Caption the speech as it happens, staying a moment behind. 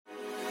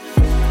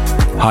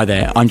Hi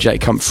there, I'm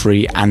Jake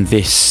Humphrey and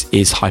this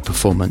is High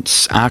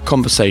Performance, our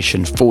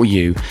conversation for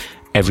you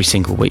every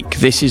single week.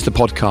 This is the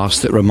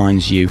podcast that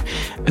reminds you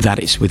that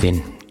it's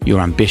within. Your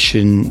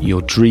ambition,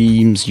 your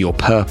dreams, your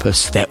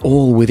purpose, they're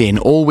all within.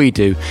 All we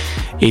do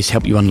is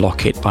help you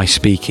unlock it by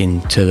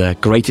speaking to the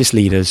greatest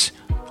leaders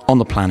on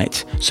the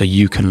planet so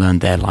you can learn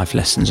their life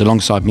lessons.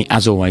 Alongside me,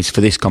 as always,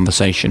 for this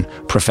conversation,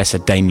 Professor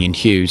Damien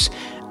Hughes.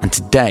 And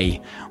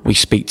today we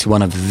speak to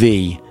one of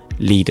the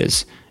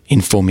leaders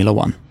in Formula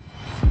One.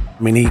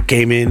 I mean, he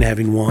came in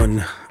having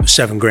won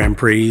 7 Grand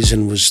Prix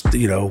and was,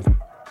 the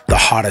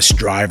hottest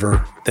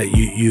driver that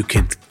you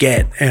could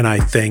get. And I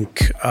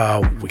think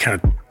we kind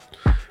of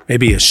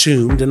maybe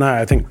assumed, and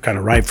I think kind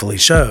of rightfully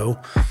so,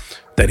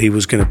 that he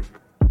was going to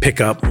pick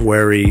up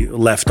where he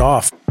left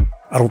off.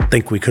 I don't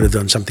think we could have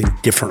done something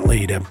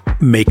differently to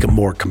make him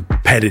more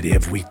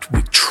competitive. We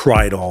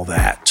tried all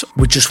that.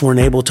 We just weren't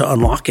able to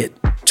unlock it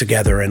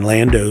together. And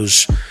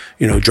Lando's,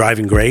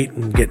 driving great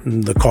and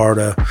getting the car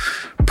to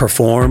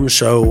perform.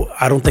 So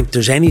I don't think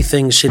there's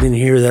anything sitting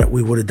here that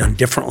we would have done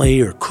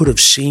differently or could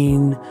have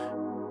seen.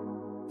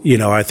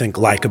 I think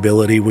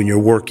likability when you're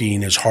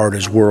working as hard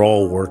as we're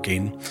all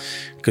working,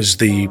 because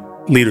the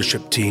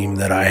leadership team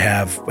that I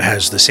have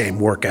has the same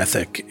work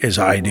ethic as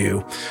I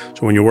do.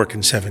 So when you're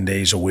working 7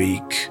 days a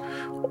week,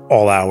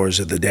 all hours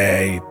of the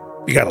day,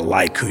 you got to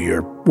like who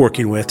you're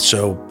working with.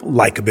 So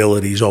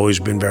likability has always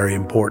been very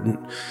important.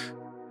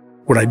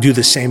 Would I do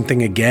the same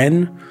thing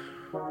again?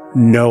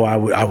 No,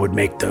 I would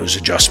make those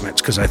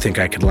adjustments because I think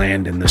I could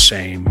land in the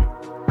same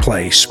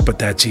place, but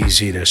that's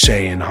easy to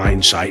say in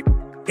hindsight.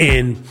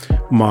 And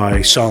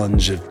my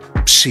sons have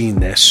seen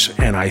this,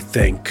 and I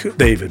think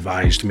they've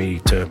advised me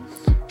to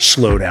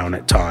slow down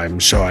at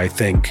times. So I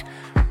think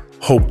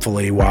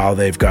hopefully while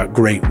they've got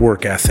great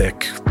work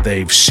ethic,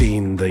 they've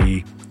seen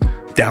the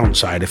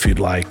downside, if you'd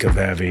like, of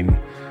having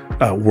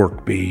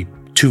work be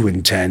too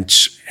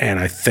intense, and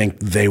I think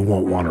they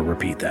won't want to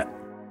repeat that.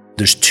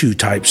 There's 2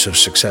 types of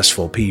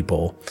successful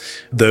people,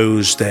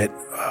 those that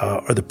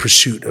are the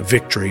pursuit of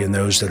victory and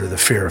those that are the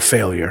fear of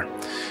failure.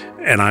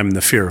 And I'm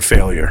the fear of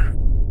failure.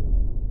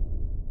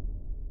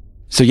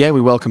 So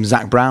we welcome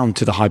Zak Brown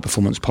to the High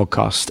Performance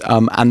podcast.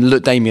 And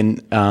look,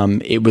 Damien,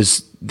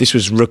 this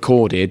was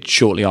recorded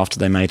shortly after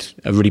they made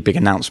a really big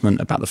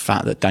announcement about the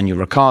fact that Daniel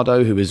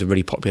Ricciardo, who is a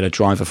really popular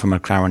driver from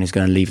McLaren, is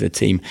going to leave the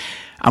team.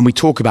 And we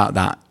talk about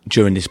that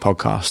during this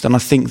podcast. And I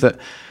think that,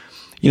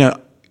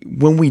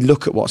 when we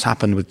look at what's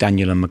happened with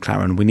Daniel and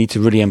McLaren, we need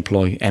to really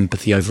employ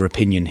empathy over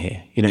opinion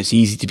here. It's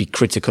easy to be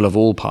critical of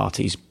all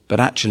parties, but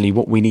actually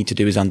what we need to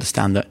do is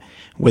understand that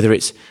whether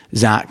it's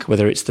Zak,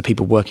 whether it's the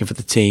people working for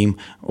the team,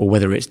 or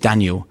whether it's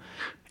Daniel,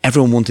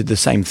 everyone wanted the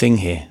same thing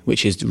here,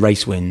 which is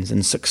race wins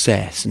and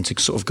success and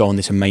to sort of go on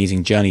this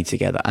amazing journey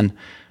together. And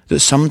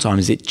that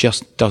sometimes it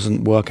just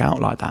doesn't work out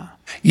like that.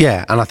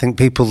 Yeah, and I think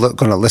people that are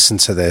going to listen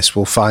to this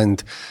will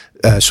find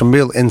some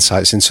real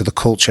insights into the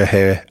culture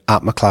here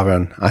at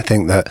McLaren. I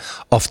think that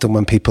often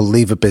when people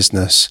leave a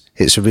business,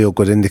 it's a real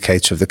good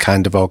indicator of the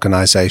kind of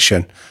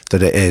organisation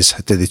that it is.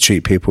 Do they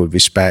treat people with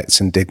respect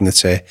and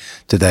dignity?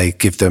 Do they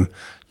give them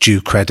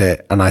due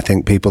credit? And I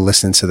think people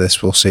listening to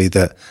this will see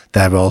that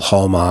they're all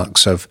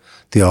hallmarks of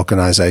the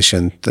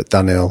organisation that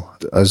Daniel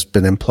has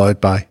been employed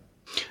by.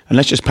 And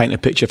let's just paint a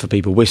picture for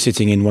people. We're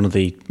sitting in one of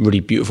the really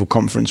beautiful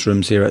conference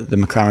rooms here at the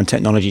McLaren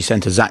Technology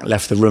Centre. Zak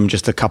left the room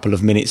just a couple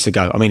of minutes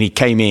ago. I mean, he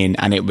came in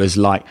and it was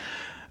like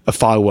a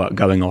firework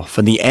going off.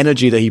 And the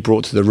energy that he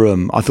brought to the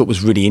room, I thought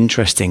was really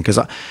interesting, because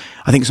I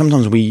think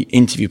sometimes we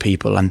interview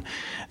people and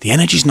the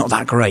energy's not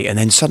that great. And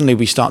then suddenly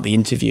we start the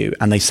interview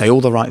and they say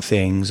all the right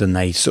things and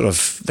they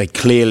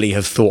clearly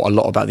have thought a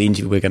lot about the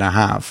interview we're going to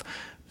have.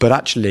 But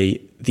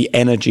actually, the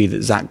energy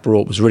that Zak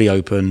brought was really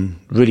open,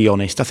 really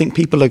honest. I think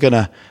people are going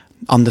to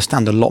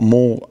understand a lot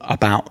more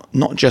about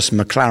not just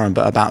McLaren,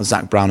 but about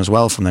Zak Brown as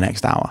well from the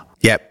next hour.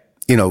 Yep.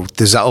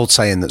 There's that old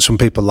saying that some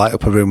people light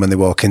up a room when they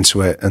walk into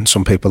it and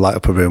some people light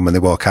up a room when they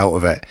walk out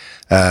of it.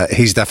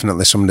 He's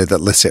definitely somebody that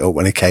lit it up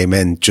when he came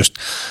in, just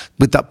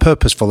with that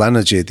purposeful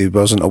energy. There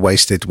wasn't a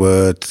wasted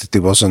word.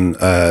 There wasn't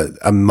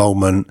a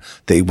moment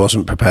that he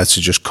wasn't prepared to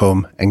just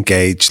come,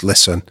 engage,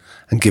 listen,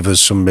 and give us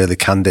some really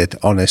candid,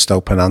 honest,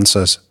 open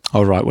answers.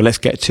 All right, well, let's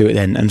get to it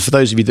then. And for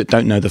those of you that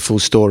don't know the full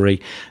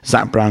story,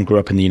 Zak Brown grew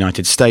up in the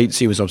United States.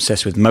 He was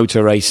obsessed with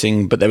motor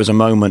racing, but there was a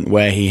moment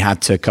where he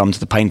had to come to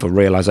the painful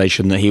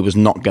realization that he was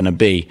not going to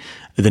be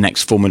the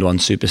next Formula One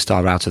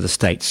superstar out of the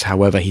States.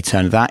 However, he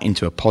turned that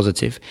into a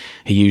positive.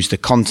 He used the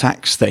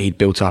contacts that he'd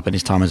built up in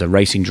his time as a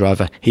racing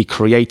driver. He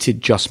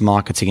created Just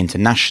Marketing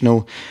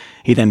International.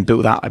 He then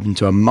built that up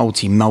into a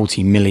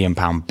multi-million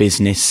pound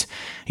business.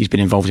 He's been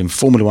involved in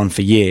Formula One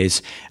for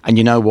years. And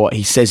you know what?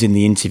 He says in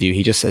the interview,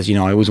 he just says, I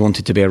always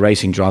wanted to be a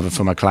racing driver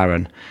for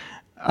McLaren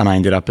and I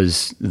ended up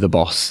as the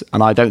boss.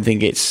 And I don't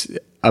think it's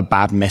a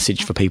bad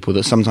message for people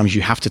that sometimes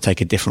you have to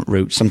take a different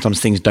route. Sometimes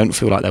things don't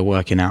feel like they're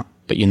working out.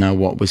 But you know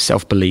what? With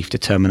self-belief,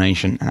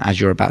 determination, and as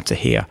you're about to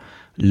hear,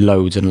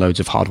 loads and loads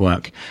of hard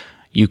work,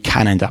 you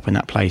can end up in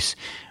that place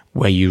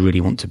where you really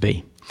want to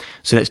be.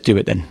 So let's do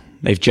it then.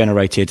 They've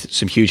generated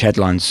some huge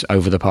headlines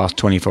over the past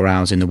 24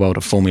 hours in the world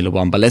of Formula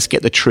One. But let's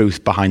get the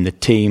truth behind the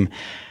team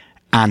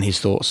and his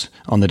thoughts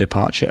on the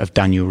departure of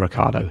Daniel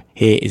Ricciardo.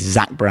 Here is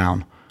Zak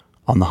Brown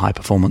on the High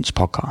Performance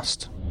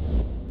Podcast.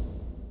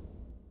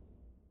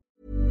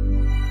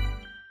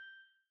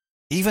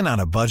 Even on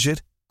a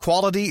budget,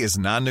 quality is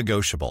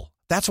non-negotiable.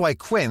 That's why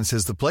Quince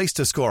is the place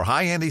to score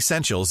high-end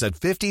essentials at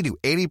 50 to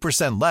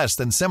 80% less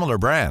than similar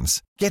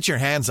brands. Get your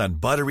hands on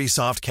buttery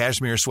soft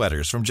cashmere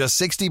sweaters from just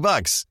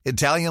 $60,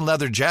 Italian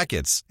leather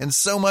jackets, and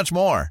so much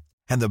more.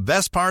 And the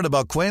best part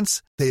about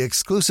Quince, they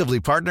exclusively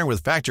partner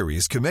with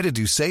factories committed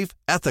to safe,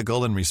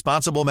 ethical, and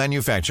responsible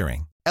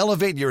manufacturing.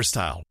 Elevate your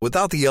style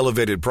without the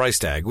elevated price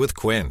tag with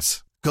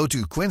Quince. Go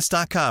to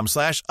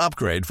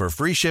quince.com/upgrade for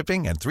free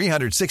shipping and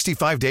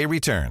 365-day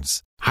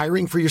returns.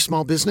 Hiring for your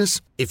small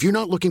business? If you're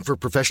not looking for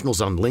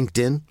professionals on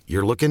LinkedIn,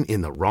 you're looking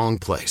in the wrong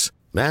place.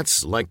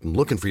 That's like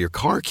looking for your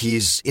car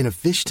keys in a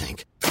fish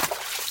tank.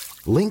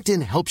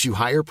 LinkedIn helps you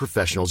hire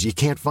professionals you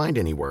can't find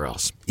anywhere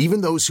else,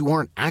 even those who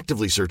aren't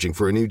actively searching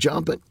for a new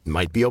job but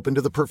might be open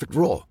to the perfect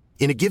role.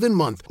 In a given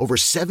month, over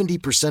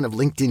 70% of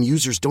LinkedIn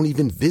users don't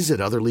even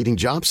visit other leading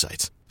job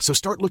sites. So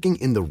start looking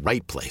in the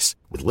right place.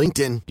 With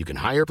LinkedIn, you can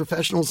hire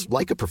professionals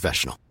like a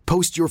professional.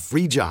 Post your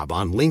free job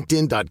on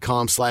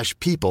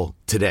linkedin.com/people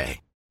today.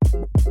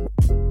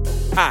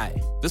 Hi,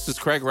 this is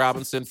Craig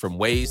Robinson from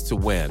Ways to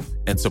Win,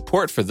 and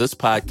support for this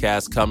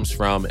podcast comes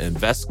from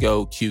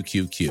Invesco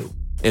QQQ.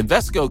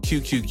 Invesco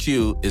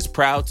QQQ is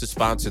proud to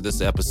sponsor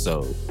this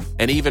episode,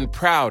 and even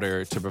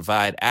prouder to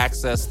provide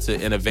access to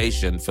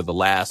innovation for the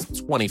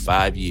last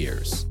 25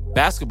 years.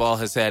 Basketball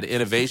has had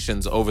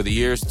innovations over the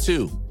years,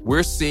 too.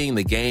 We're seeing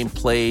the game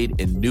played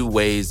in new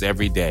ways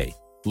every day.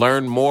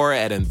 Learn more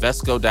at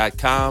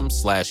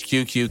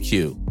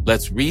Invesco.com/QQQ.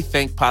 Let's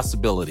rethink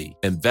possibility.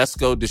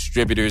 Invesco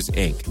Distributors,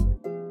 Inc.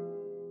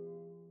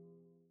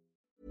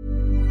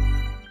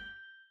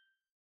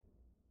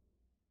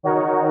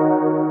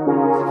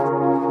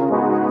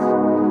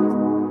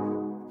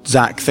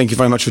 Zak, thank you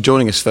very much for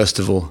joining us, first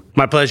of all.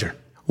 My pleasure.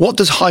 What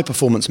does high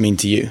performance mean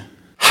to you?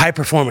 High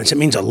performance, it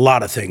means a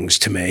lot of things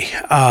to me.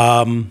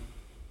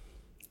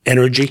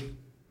 Energy,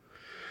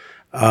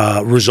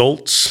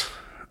 results,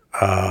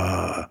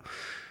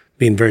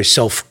 being very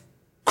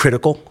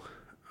self-critical,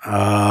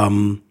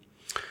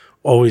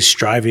 always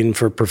striving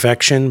for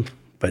perfection,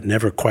 but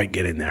never quite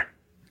getting there.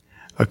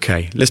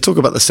 Okay, let's talk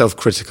about the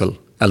self-critical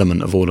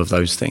element of all of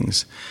those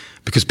things,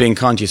 because being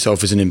kind to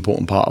yourself is an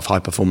important part of high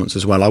performance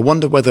as well. I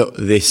wonder whether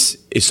this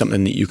is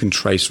something that you can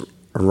trace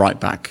right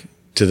back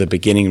to the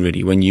beginning,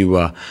 really, when you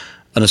were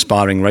an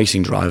aspiring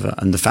racing driver,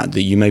 and the fact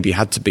that you maybe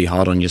had to be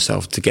hard on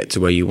yourself to get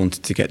to where you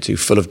wanted to get to,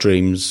 full of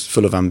dreams,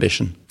 full of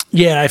ambition.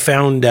 Yeah, I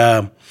found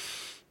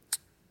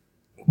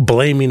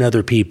blaming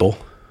other people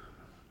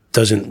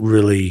doesn't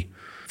really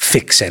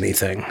fix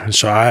anything.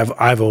 So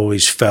I've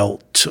always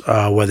felt,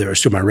 whether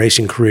it's through my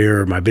racing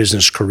career or my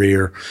business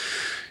career,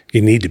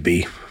 you need to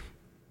be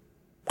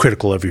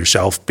critical of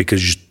yourself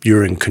because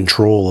you're in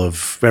control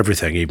of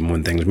everything, even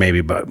when things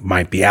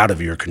might be out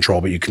of your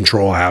control, but you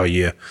control how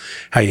you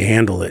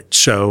handle it.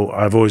 So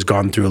I've always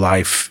gone through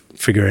life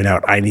figuring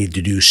out I need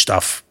to do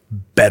stuff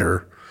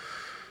better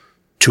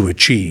to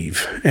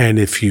achieve. And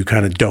if you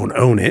kind of don't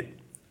own it,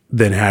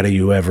 then how do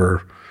you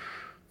ever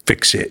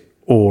fix it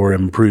or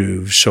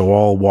improve? So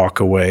I'll walk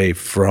away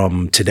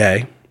from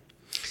today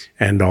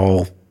and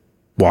I'll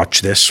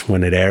watch this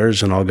when it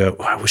airs and I'll go,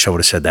 I wish I would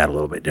have said that a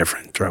little bit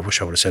different, or I wish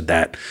I would have said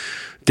that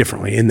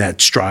differently, in that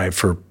strive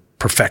for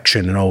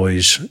perfection and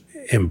always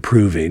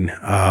improving.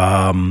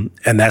 And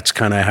that's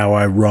kind of how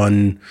I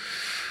run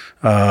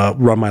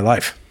my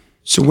life.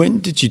 So when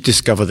did you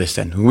discover this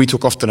then? We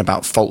talk often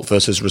about fault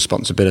versus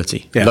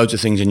responsibility. Yeah. Loads of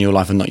things in your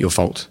life are not your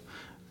fault,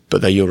 but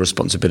they're your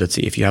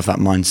responsibility. If you have that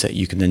mindset,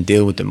 you can then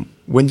deal with them.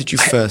 When did you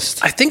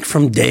first? I think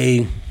from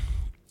day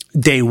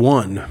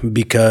one,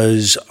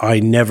 because I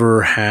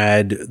never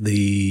had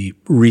the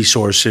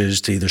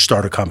resources to either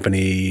start a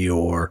company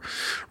or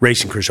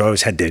racing career. So I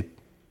always had to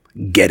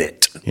get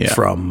it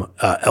from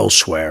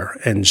elsewhere.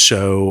 And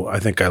so I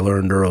think I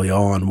learned early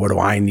on, what do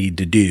I need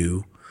to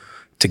do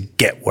to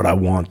get what I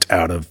want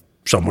out of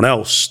someone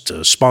else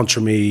to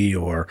sponsor me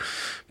or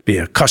be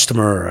a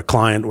customer or a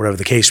client, whatever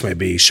the case may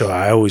be. So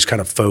I always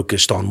kind of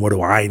focused on what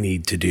do I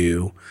need to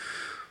do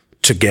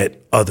to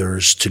get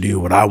others to do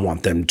what I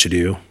want them to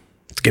do,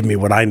 to give me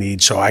what I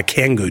need so I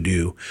can go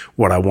do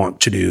what I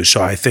want to do.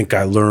 So I think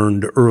I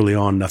learned early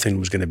on nothing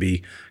was going to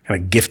be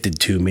kind of gifted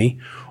to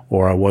me,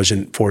 or I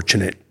wasn't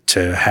fortunate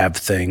to have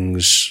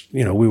things,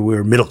 we were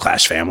a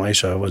middle-class family,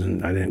 so I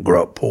didn't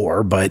grow up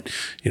poor, but,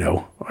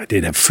 I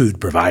did have food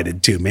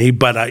provided to me.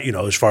 But,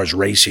 as far as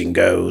racing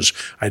goes,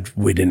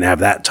 we didn't have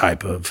that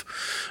type of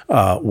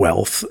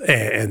wealth,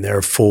 and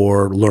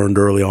therefore learned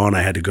early on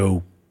I had to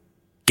go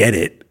get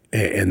it.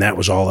 And that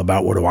was all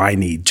about what do I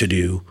need to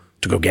do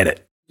to go get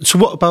it. So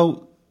what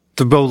about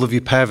the role of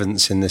your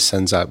parents in this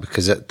sense, Zak?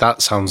 Because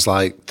that sounds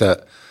like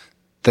that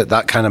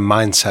kind of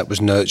mindset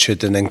was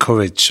nurtured and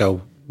encouraged.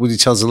 So would you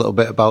tell us a little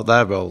bit about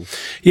their role?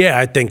 Yeah,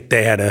 I think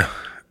they had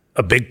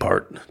a big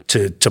part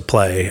to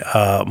play.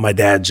 My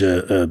dad's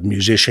a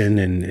musician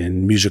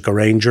and music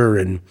arranger,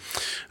 and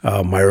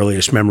my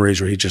earliest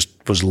memories were he just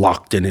was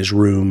locked in his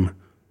room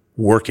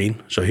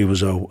working. So he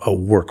was a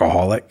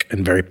workaholic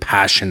and very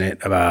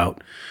passionate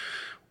about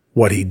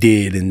what he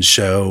did. And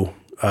so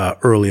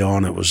early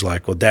on, it was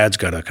like, well, Dad's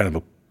got a kind of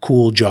a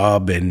cool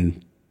job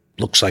and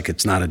looks like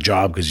it's not a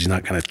job because he's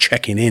not kind of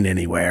checking in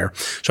anywhere.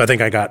 So I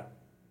think I got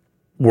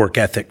work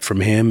ethic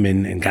from him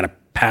and kind of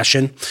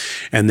passion.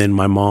 And then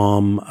my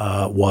mom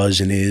was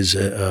and is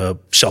a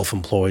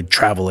self-employed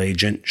travel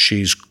agent.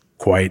 She's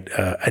quite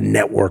a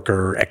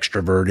networker,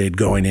 extroverted,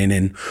 going in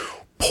and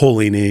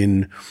pulling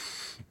in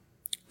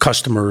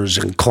customers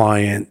and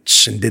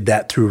clients, and did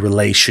that through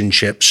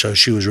relationships. So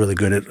she was really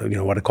good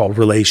at, what I call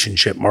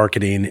relationship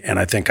marketing. And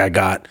I think I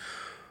got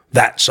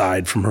that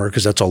side from her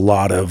because that's a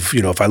lot of,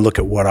 if I look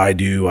at what I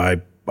do,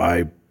 I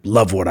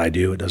love what I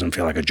do. It doesn't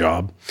feel like a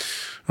job.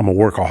 I'm a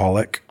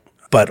workaholic.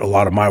 But a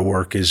lot of my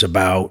work is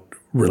about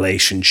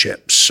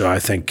relationships. So I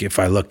think if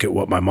I look at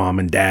what my mom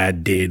and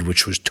dad did,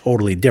 which was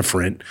totally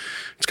different,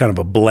 it's kind of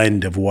a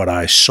blend of what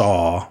I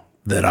saw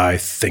that I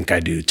think I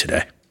do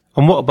today.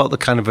 And what about the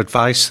kind of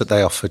advice that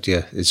they offered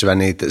you? Is there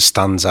any that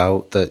stands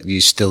out that you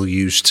still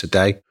use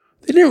today?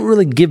 They didn't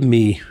really give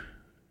me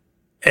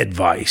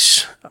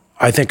advice.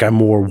 I think I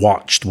more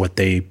watched what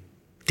they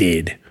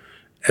did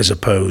as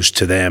opposed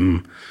to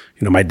them.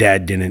 My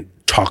dad didn't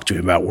talk to me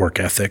about work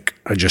ethic.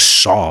 I just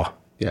saw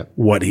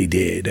what he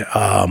did.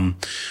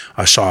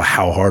 I saw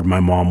how hard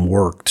my mom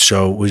worked.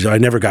 So I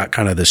never got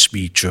kind of the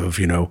speech of,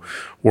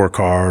 work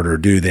hard or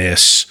do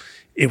this.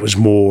 It was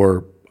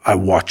more, I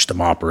watched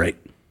them operate.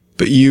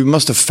 But you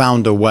must have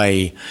found a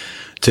way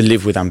to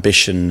live with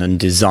ambition and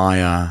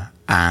desire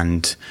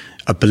and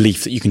a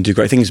belief that you can do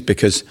great things,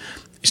 because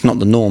it's not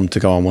the norm to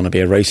go and want to be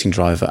a racing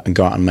driver and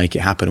go out and make it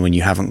happen when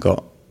you haven't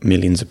got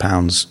millions of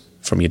pounds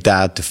from your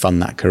dad to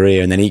fund that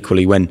career. And then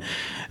equally, when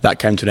that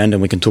came to an end,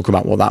 and we can talk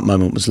about what that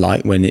moment was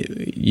like when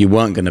you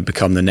weren't going to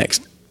become the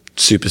next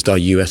superstar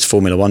US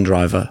Formula One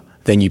driver,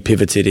 then you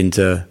pivoted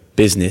into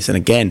business. And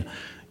again,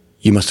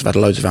 you must have had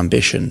loads of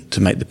ambition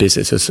to make the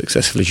business as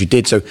successful as you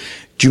did. So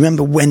do you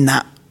remember when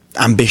that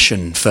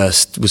ambition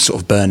first was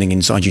sort of burning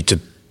inside you to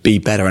be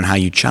better and how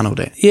you channeled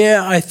it?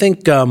 Yeah, I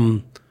think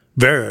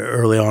very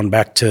early on,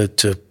 back to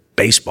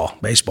baseball.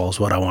 Baseball is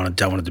what I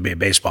wanted. I wanted to be a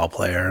baseball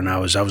player, and I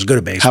was good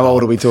at baseball. How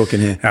old are we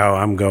talking here? Oh,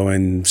 I'm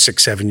going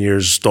 6-7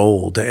 years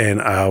old,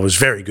 and I was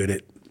very good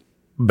at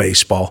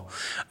baseball.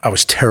 I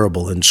was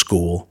terrible in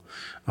school.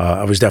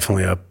 I was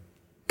definitely a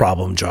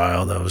problem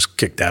child. I was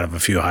kicked out of a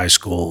few high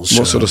schools.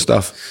 What sort of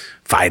stuff?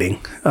 Fighting,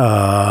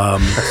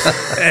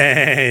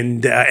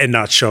 and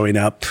not showing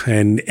up.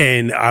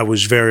 And I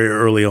was very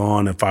early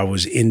on, if I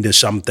was into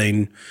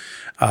something,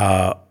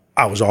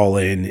 I was all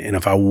in. And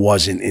if I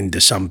wasn't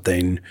into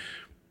something,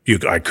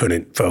 I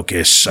couldn't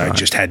focus. Right. I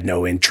just had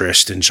no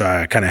interest. And so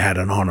I kind of had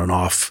an on and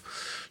off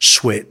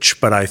switch.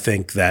 But I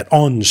think that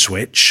on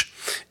switch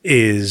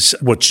is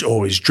what's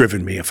always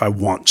driven me. If I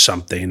want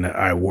something,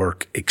 I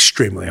work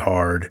extremely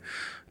hard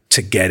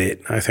to get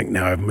it. I think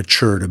now I've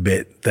matured a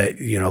bit that,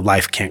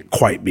 life can't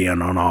quite be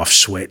an on-off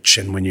switch.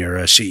 And when you're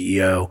a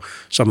CEO,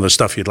 some of the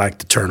stuff you'd like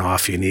to turn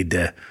off, you need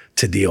to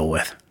deal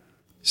with.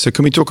 So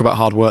can we talk about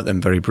hard work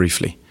then very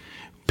briefly?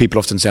 People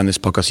often say on this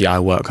podcast, I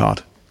work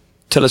hard.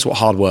 Tell us what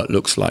hard work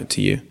looks like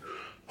to you.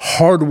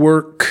 Hard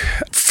work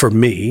for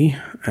me,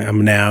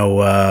 I'm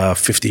now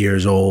 50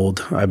 years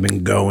old. I've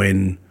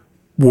been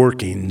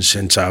working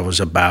since I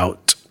was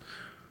about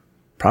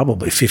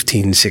probably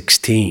 15,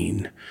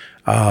 16.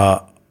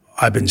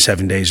 I've been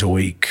 7 days a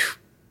week,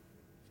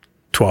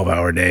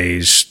 12-hour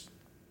days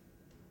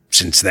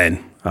since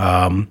then.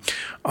 I'm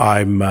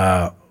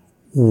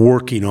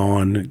working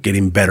on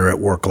getting better at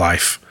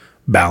work-life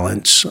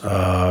balance.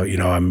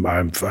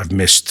 I've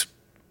missed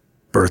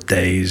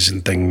birthdays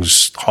and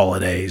things,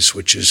 holidays,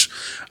 which is,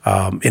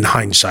 in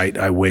hindsight,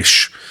 I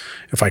wish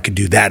if I could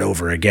do that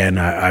over again,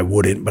 I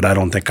wouldn't, but I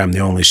don't think I'm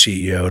the only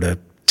CEO to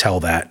tell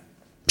that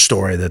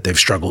story that they've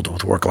struggled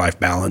with work-life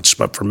balance.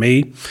 But for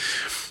me,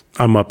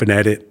 I'm up and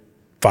at it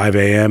 5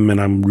 a.m.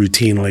 and I'm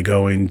routinely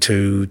going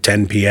to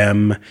 10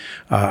 p.m.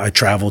 I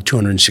travel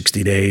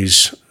 260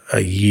 days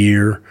a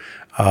year.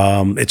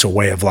 It's a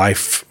way of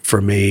life for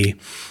me.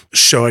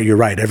 So you're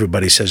right.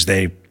 Everybody says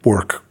they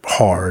work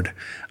hard,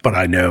 but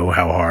I know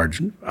how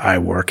hard I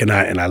work, and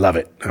I love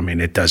it. I mean,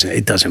 it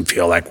doesn't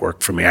feel like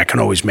work for me. I can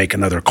always make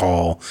another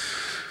call.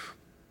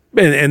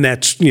 And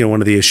that's,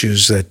 one of the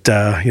issues that,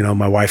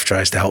 my wife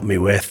tries to help me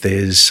with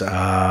is,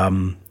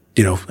 having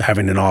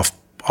an off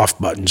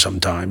button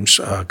sometimes,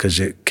 because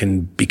it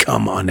can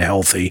become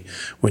unhealthy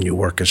when you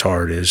work as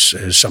hard as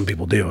some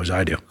people do, as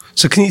I do.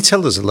 So can you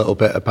tell us a little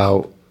bit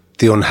about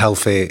the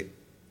unhealthy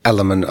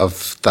element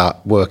of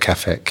that work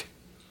ethic?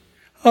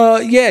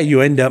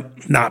 You end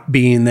up not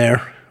being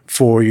there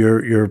for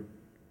your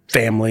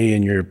family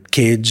and your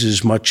kids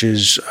as much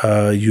as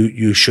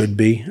you should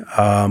be.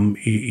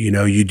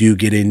 You do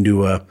get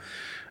into a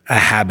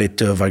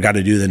habit of, I got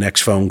to do the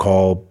next phone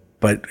call,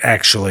 but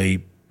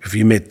actually, if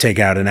you take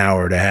out an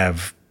hour to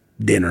have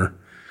dinner,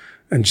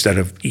 instead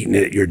of eating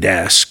it at your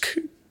desk,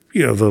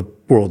 the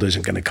world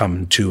isn't going to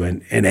come to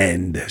an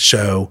end.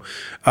 So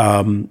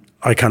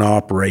I kind of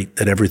operate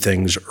that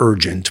everything's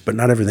urgent, but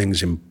not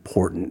everything's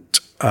important.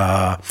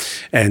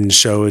 And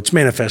so it's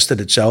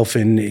manifested itself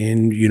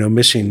in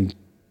missing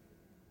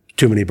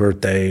too many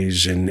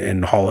birthdays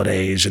and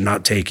holidays and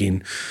not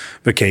taking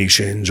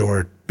vacations,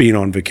 or being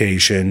on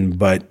vacation,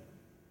 but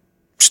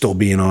still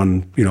being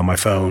on, my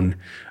phone,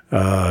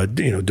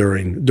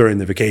 during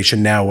the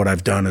vacation. Now what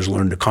I've done is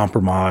learn to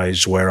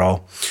compromise where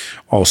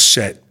I'll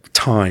set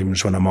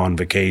times when I'm on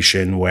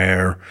vacation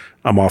where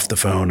I'm off the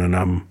phone and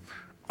I'm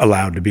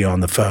allowed to be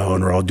on the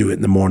phone, or I'll do it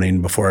in the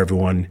morning before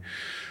everyone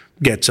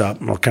gets up,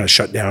 and I'll kind of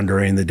shut down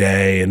during the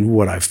day. And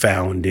what I've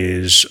found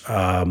is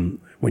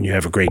when you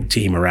have a great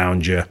team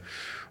around you,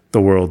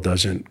 the world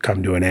doesn't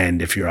come to an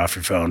end if you're off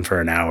your phone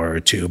for an hour or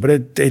two. But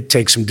it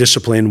takes some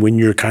discipline when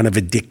you're kind of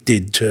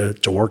addicted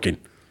to working.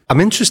 I'm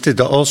interested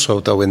also,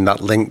 though, in that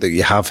link that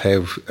you have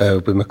here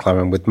with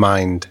McLaren, with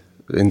mind,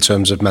 in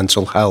terms of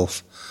mental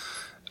health.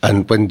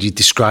 And when you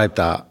describe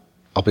that,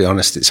 I'll be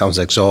honest, it sounds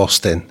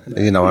exhausting,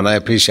 and I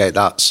appreciate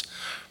that's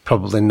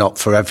probably not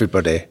for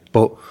everybody.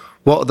 But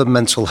what are the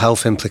mental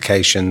health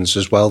implications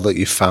as well that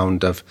you've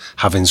found of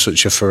having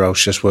such a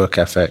ferocious work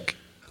ethic?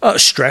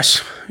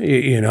 Stress,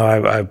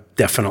 I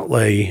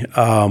definitely,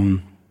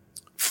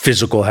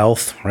 physical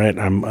health, right?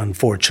 I'm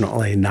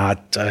unfortunately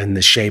not in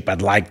the shape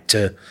I'd like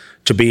to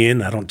be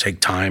in. I don't take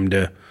time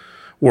to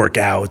work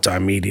out.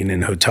 I'm eating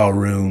in hotel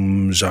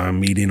rooms.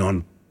 I'm eating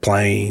on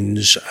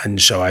planes.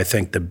 And so I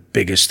think the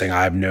biggest thing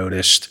I've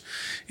noticed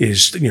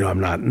is, I'm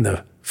not in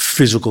the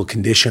physical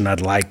condition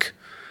I'd like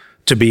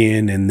to be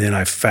in. And then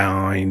I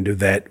find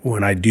that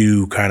when I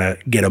do kind of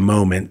get a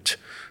moment,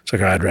 it's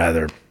like I'd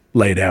rather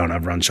lay down.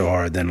 I've run so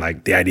hard than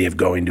like the idea of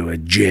going to a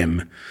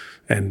gym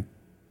and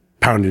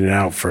pounding it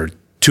out for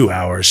 2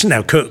 hours.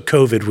 Now,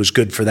 COVID was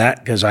good for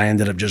that because I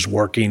ended up just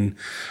working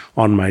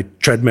on my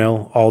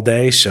treadmill all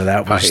day. So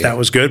that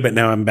was good. But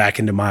now I'm back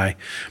into my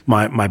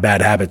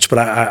bad habits. But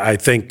I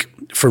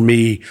think for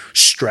me,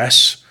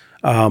 stress,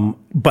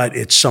 but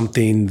it's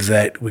something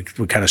that we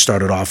kind of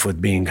started off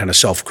with being kind of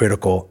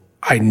self-critical.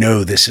 I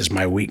know this is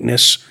my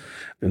weakness,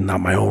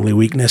 not my only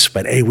weakness,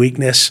 but a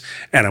weakness.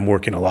 And I'm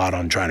working a lot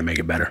on trying to make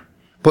it better.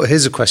 But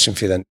here's a question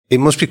for you then. It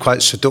must be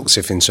quite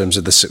seductive in terms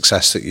of the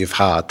success that you've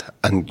had,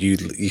 and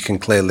you can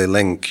clearly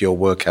link your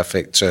work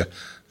ethic to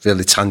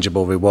really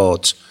tangible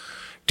rewards.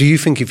 Do you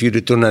think if you'd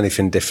have done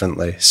anything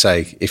differently,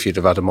 say if you'd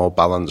have had a more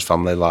balanced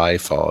family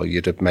life, or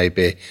you'd have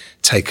maybe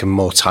taken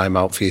more time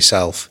out for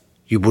yourself,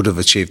 you would have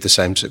achieved the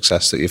same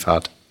success that you've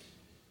had?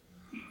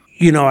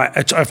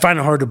 I find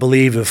it hard to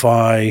believe if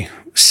I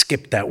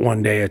skipped that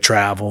one day of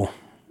travel,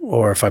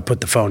 or if I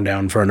put the phone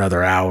down for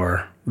another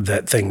hour,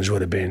 that things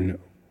would have been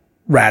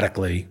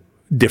radically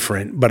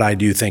different. But I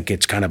do think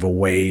it's kind of a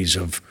ways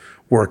of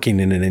working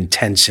in an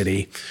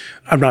intensity.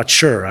 I'm not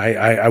sure.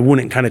 I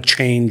wouldn't kind of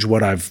change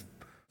what I've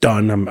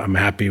done. I'm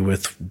happy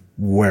with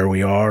where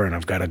we are, and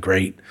I've got a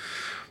great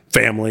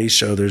family,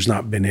 so there's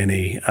not been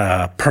any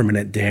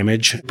permanent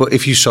damage. But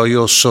if you saw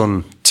your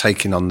son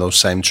taking on those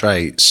same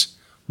traits,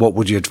 what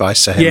would your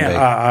advice to him be?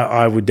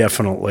 I would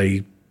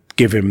definitely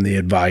give him the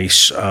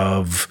advice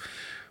of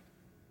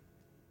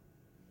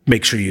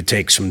make sure you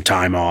take some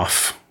time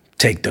off.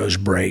 Take those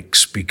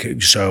breaks,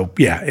 because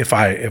if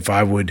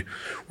I would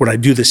I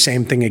do the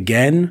same thing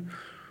again?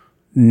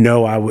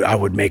 No, I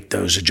would make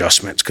those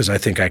adjustments because I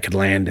think I could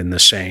land in the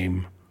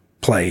same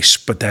place,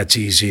 but that's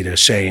easy to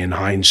say in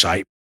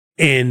hindsight.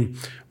 And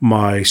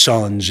my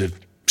sons have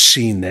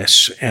seen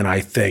this, and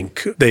I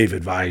think they've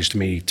advised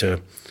me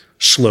to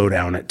slow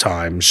down at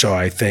times. So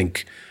I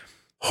think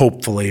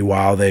hopefully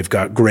while they've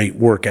got great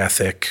work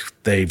ethic,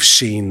 they've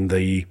seen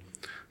the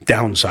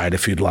downside,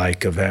 if you'd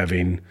like, of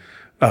having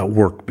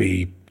work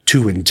be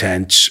too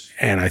intense,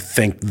 and I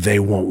think they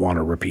won't want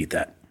to repeat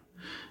that.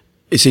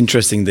 It's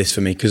interesting this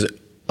for me because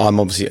I'm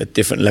obviously at a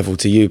different level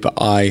to you, but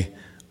I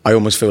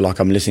almost feel like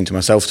I'm listening to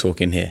myself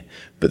talking here.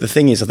 But the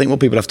thing is, I think what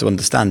people have to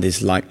understand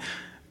is like,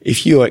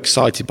 if you're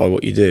excited by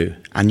what you do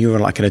and you're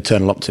like an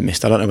eternal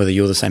optimist, I don't know whether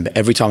you're the same, but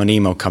every time an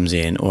email comes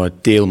in or a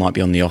deal might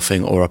be on the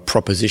offing or a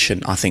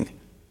proposition, I think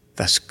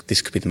this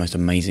could be the most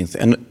amazing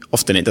thing. And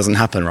often it doesn't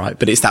happen, right?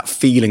 But it's that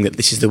feeling that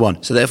this is the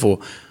one. So therefore,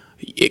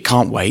 it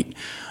can't wait.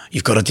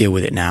 You've got to deal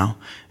with it now.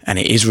 And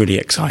it is really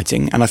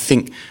exciting. And I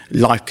think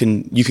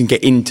you can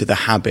get into the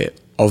habit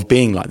of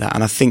being like that.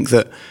 And I think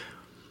that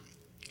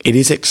it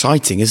is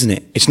exciting, isn't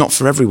it? It's not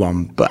for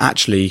everyone, but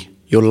actually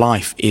your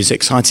life is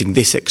exciting.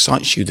 This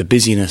excites you, the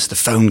busyness, the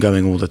phone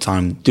going all the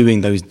time,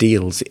 doing those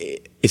deals.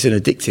 It's an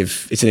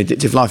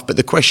addictive life. But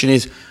the question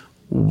is,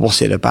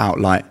 what's it about?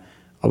 Like,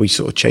 are we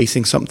sort of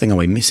chasing something? Are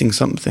we missing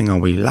something? Are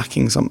we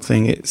lacking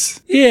something? It's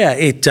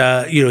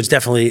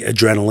definitely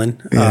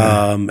adrenaline.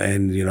 Yeah.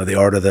 And the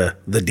art of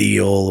the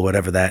deal or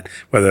whatever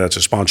whether that's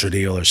a sponsor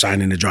deal or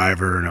signing a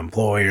driver or an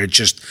employer, it's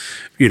just,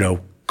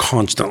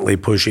 constantly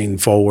pushing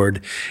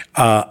forward.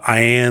 I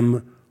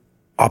am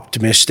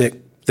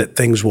optimistic that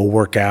things will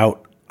work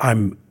out.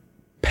 I'm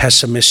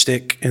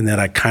pessimistic and that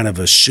I kind of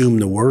assume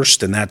the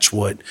worst, and that's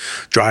what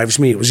drives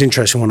me. It was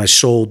interesting when I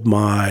sold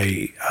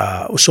my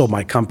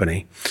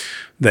company.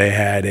 They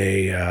had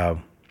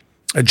a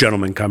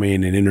gentleman come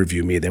in and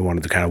interview me. They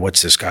wanted to kind of,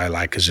 what's this guy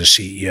like as a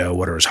CEO?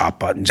 What are his hot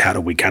buttons? How do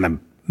we kind of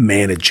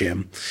manage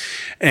him?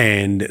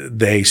 And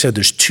they said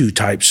there's two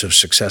types of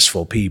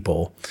successful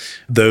people: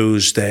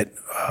 those that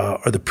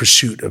are the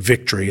pursuit of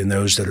victory and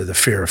those that are the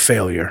fear of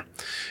failure.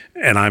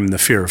 And I'm the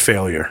fear of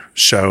failure.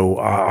 So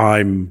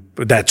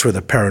that's where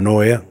the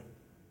paranoia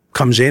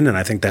comes in, and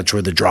I think that's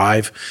where the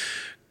drive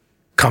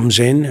comes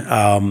in.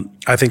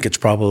 I think it's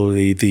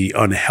probably the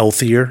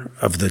unhealthier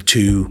of the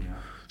two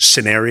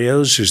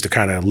scenarios, is to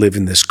kind of live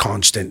in this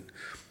constant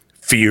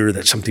fear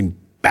that something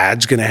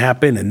bad's going to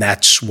happen. And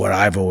that's what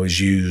I've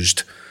always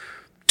used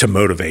to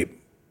motivate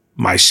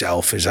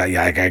myself, is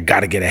I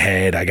got to get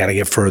ahead. I got to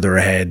get further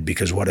ahead,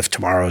 because what if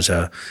tomorrow's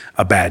a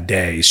bad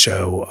day?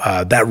 So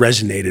that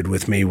resonated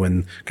with me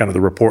when kind of the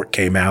report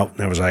came out,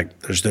 and I was like,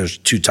 there's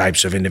two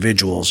types of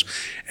individuals,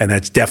 and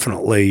that's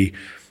definitely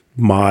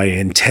my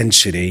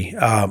intensity.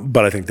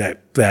 But I think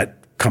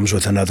that comes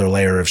with another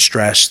layer of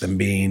stress than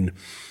being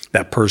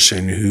that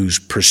person who's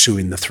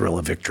pursuing the thrill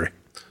of victory.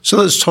 So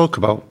let's talk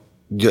about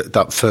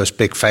that first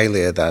big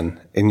failure then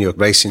in your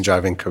racing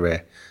driving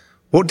career.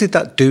 What did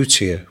that do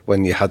to you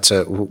when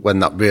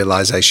that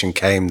realization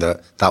came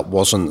that that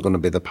wasn't going to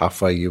be the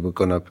pathway you were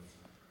going to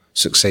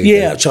succeed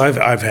in? So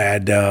I've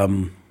had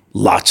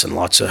lots and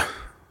lots of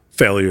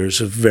failures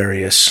of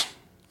various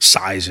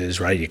sizes,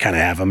 right? You kind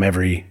of have them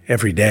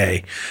every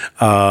day.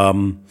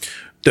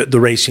 The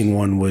racing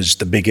one was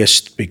the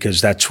biggest, because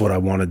that's what I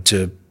wanted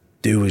to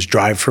do, is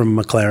drive for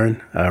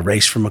McLaren,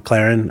 race for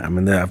McLaren. I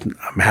mean,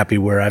 I'm happy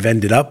where I've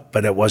ended up,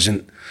 but it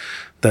wasn't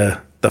the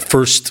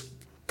first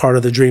part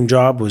of the dream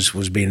job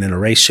was being in a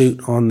race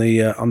suit on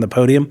the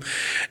podium.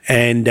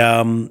 And,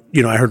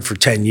 I heard for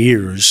 10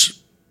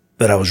 years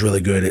that I was really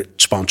good at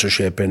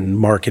sponsorship and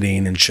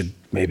marketing and should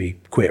maybe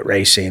quit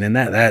racing. And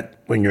that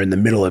when you're in the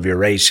middle of your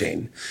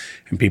racing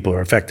and people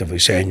are effectively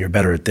saying you're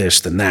better at this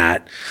than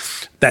that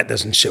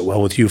doesn't sit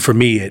well with you. For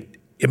me,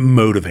 it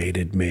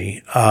motivated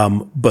me.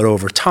 But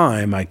over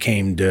time, I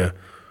came to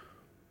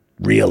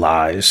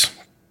realize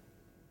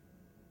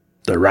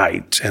the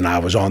right. And I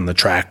was on the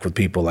track with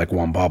people like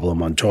Juan Pablo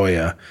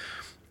Montoya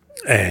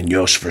and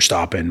Jos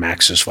Verstappen,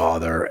 Max's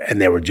father, and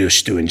they were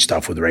just doing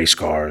stuff with race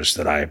cars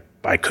that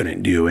I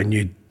couldn't do. And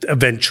you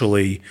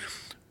eventually,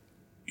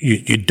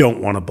 you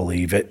don't want to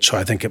believe it. So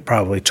I think it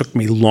probably took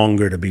me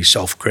longer to be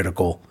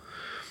self-critical.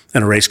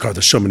 In a race car,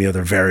 there's so many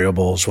other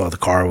variables. Well, the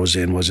car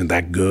wasn't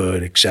that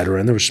good, et cetera.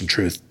 And there was some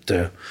truth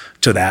to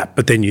that.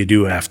 But then you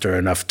do, after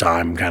enough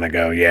time, kind of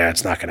go, yeah,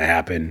 it's not going to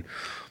happen.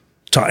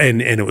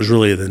 And it was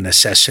really the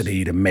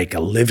necessity to make a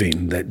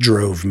living that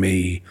drove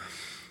me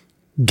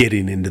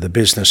getting into the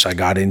business I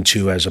got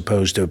into, as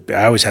opposed to,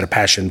 I always had a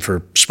passion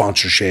for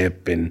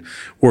sponsorship and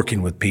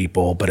working with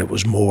people, but it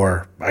was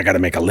more, I got to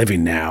make a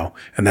living now.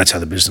 And that's how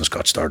the business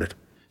got started.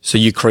 So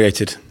you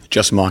created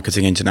Just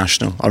Marketing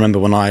International. I remember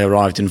when I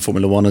arrived in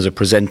Formula One as a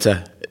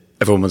presenter,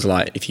 everyone was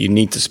like, if you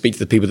need to speak to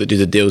the people that do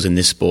the deals in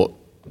this sport,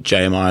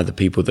 JMI are the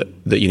people that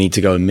you need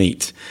to go and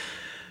meet.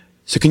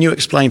 So can you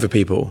explain for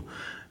people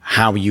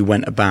how you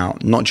went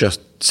about not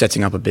just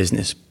setting up a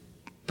business,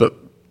 but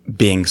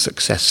being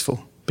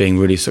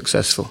really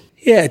successful?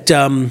 Yeah,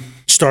 it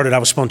started, I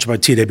was sponsored by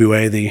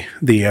TWA,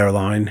 the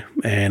airline,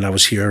 and I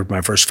was here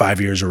my first 5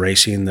 years of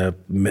racing in the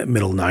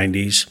middle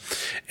 90s.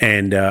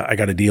 And I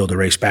got a deal to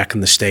race back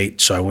in the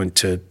States. So I went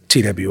to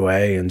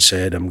TWA and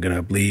said, I'm going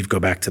to leave, go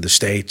back to the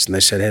States. And they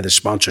said, hey, the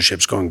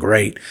sponsorship's going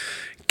great.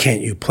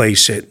 Can't you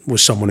place it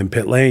with someone in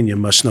pit lane? You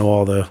must know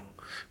all the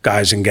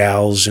guys and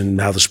gals and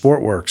how the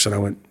sport works. And I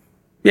went,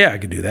 yeah, I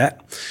could do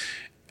that.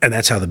 And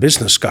that's how the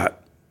business got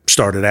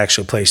started. I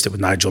actually placed it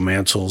with Nigel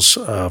Mansell's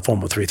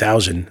Formula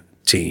 3000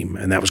 team.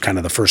 And that was kind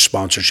of the first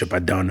sponsorship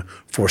I'd done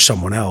for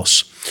someone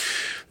else.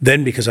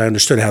 Then, because I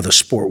understood how the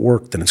sport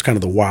worked, and it's kind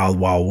of the wild,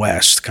 wild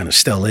west, kind of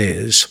still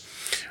is,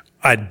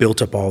 I'd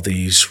built up all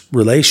these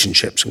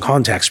relationships and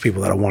contacts,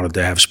 people that I wanted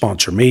to have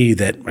sponsor me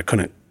that I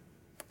couldn't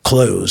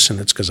close. And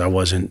it's because I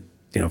wasn't,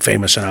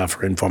 famous enough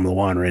or in Formula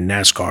One or in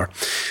NASCAR.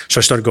 So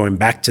I started going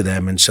back to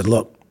them and said,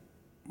 look,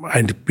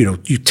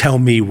 you tell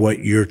me what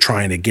you're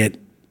trying to get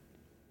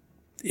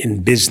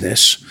in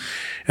business,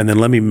 and then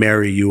let me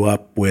marry you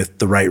up with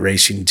the right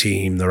racing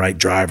team, the right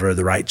driver,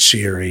 the right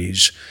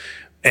series.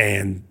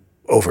 And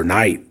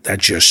overnight, that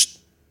just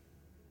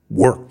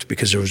worked,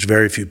 because there was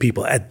very few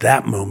people at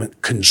that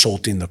moment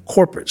consulting the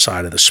corporate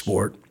side of the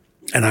sport.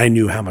 And I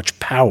knew how much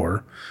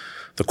power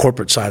the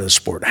corporate side of the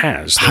sport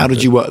has. How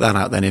did you work that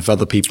out then if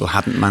other people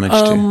hadn't managed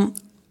to?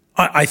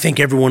 I think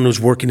everyone was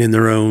working in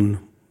their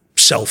own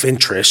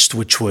self-interest,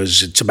 which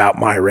was, it's about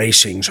my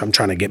racing. So I'm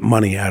trying to get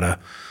money out of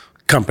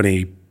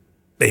company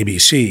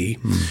ABC,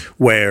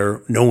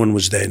 where no one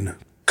was then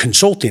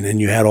consulting. And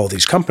you had all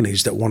these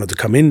companies that wanted to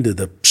come into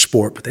the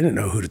sport, but they didn't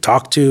know who to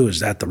talk to. Is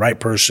that the right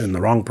person,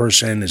 the wrong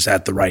person? Is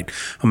that the right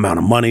amount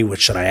of money? What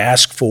should I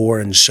ask for?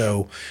 And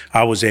so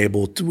I was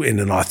able to, in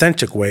an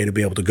authentic way, to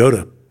be able to go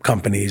to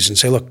companies and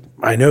say, look,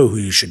 I know who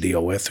you should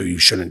deal with, who you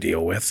shouldn't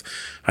deal with.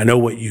 I know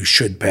what you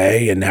should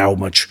pay and how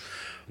much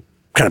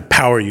kind of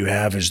power you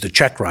have as the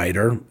check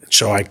writer.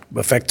 So I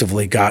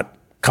effectively got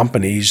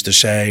companies to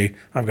say,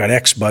 I've got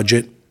X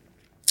budget.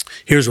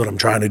 Here's what I'm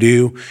trying to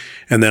do.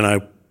 And then I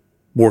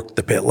worked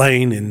the pit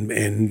lane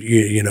and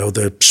you know,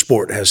 the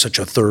sport has such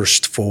a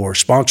thirst for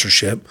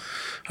sponsorship.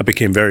 I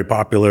became very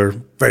popular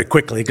very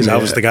quickly because I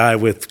was the guy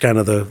with kind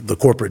of the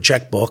corporate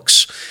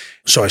checkbooks.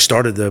 So I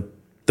started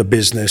the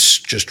business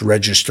just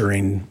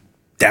registering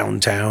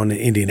downtown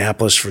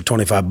Indianapolis for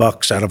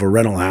 $25 out of a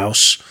rental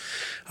house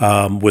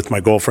with my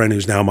girlfriend,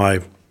 who's now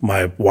my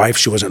wife.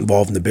 She wasn't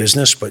involved in the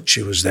business, but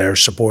she was there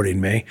supporting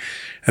me.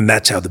 And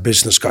that's how the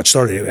business got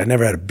started. I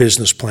never had a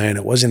business plan.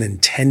 It wasn't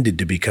intended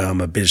to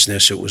become a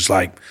business. It was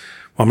like,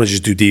 well, I'm going to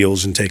just do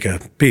deals and take a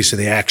piece of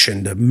the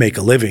action to make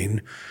a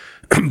living.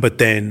 But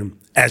then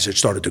as it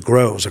started to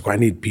grow, I was like, well, I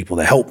need people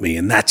to help me.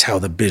 And that's how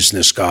the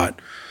business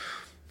got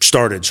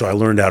started. So I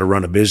learned how to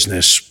run a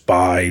business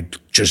by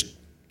just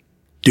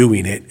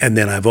doing it. And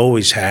then I've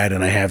always had,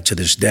 and I have to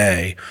this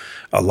day,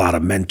 a lot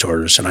of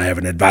mentors. And I have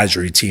an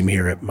advisory team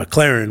here at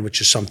McLaren,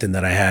 which is something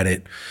that I had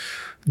at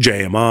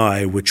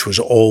JMI, which was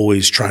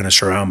always trying to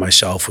surround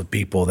myself with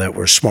people that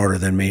were smarter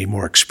than me,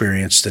 more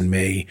experienced than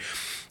me,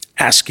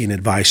 asking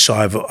advice. So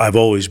I've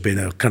always been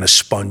a kind of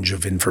sponge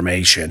of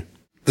information.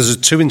 There's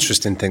two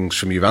interesting things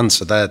from your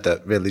answer there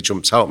that really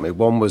jumps out at me.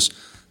 One was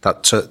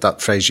that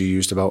phrase you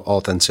used about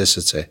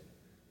authenticity,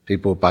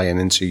 people buying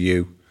into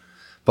you.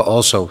 But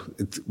also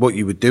what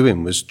you were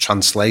doing was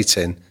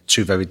translating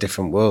two very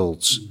different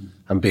worlds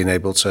and being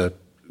able to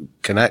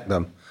connect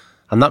them.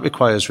 And that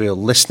requires real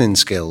listening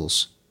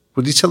skills.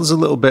 Would you tell us a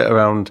little bit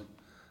around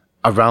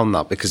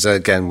that? Because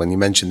again, when you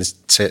mention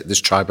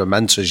this tribe of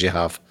mentors you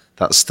have,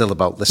 that's still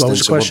about listening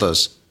to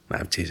others.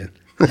 I'm teasing.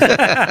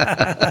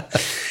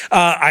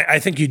 I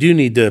think you do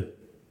need to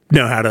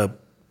know how to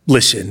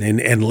listen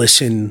and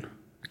listen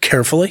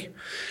carefully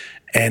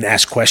and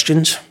ask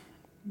questions.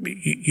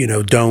 You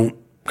know, don't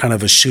kind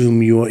of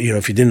assume you know,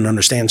 if you didn't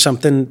understand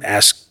something,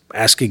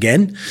 ask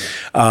again.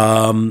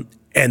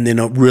 And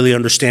then really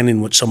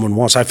understanding what someone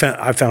wants. I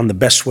found the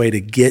best way to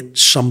get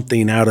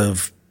something out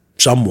of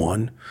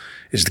someone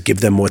is to give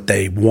them what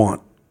they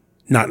want,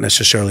 not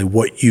necessarily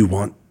what you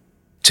want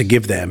to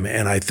give them.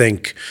 And I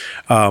think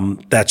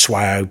that's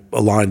why I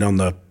aligned on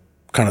the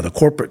kind of the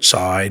corporate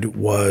side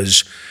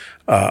was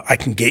I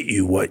can get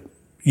you what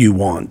you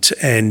want.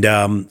 And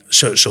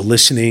so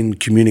listening,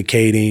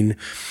 communicating,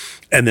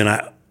 and then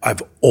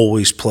I've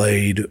always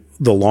played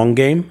the long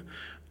game.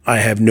 I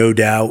have no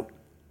doubt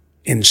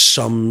in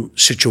some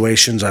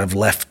situations I've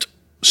left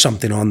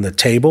something on the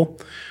table,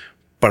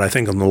 but I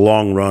think in the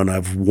long run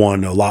I've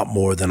won a lot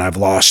more than I've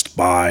lost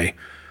by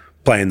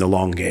playing the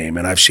long game.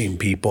 And I've seen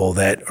people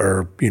that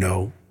are, you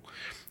know,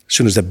 as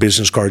soon as the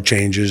business card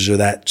changes or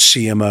that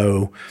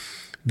CMO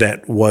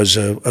that was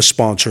a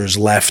sponsor has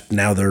left,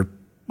 now they're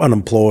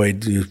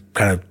unemployed, you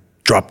kind of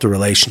drop the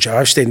relationship.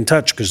 I've stayed in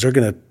touch because they're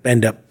going to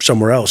end up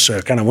somewhere else.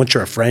 So kind of once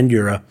you're a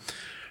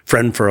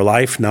friend for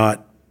life,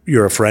 not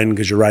you're a friend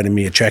because you're writing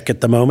me a check at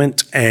the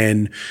moment.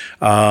 And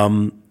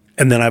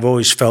then I've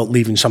always felt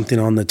leaving something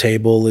on the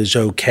table is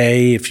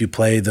okay if you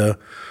play the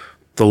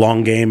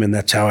long game, and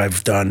that's how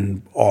I've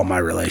done all my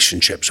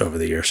relationships over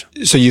the years.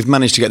 So you've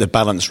managed to get the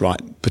balance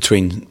right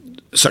between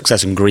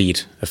success and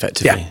greed,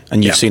 effectively. Yeah.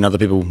 And you've seen other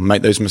people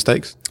make those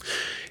mistakes?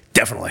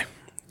 Definitely.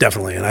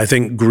 And I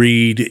think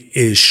greed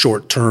is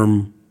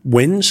short-term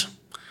wins.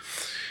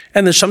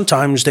 And there's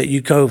sometimes that you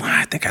go,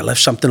 I think I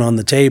left something on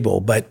the table,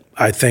 but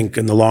I think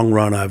in the long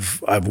run,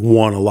 I've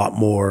won a lot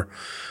more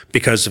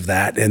because of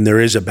that. And there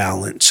is a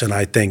balance. And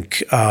I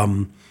think, you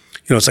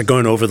know, it's like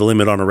going over the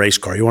limit on a race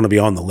car. You want to be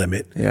on the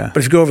limit. Yeah. But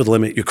if you go over the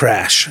limit, you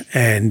crash.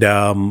 And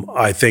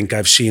I think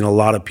I've seen a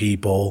lot of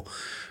people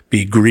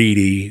be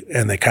greedy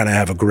and they kind of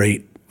have a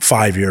great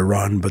 5-year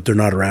run, but they're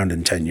not around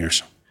in 10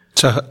 years.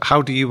 So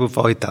how do you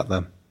avoid that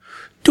then?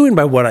 Doing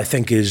by what I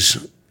think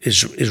is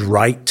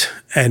right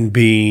and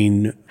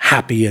being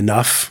happy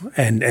enough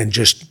and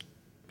just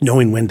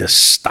knowing when to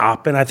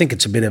stop. And I think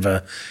it's a bit of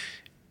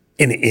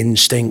an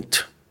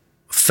instinct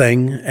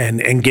thing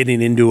and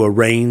getting into a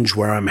range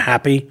where I'm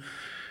happy.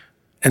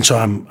 And so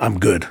I'm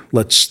good.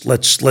 Let's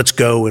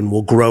go and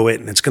we'll grow it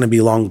and it's going to be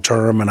long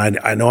term. And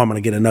I know I'm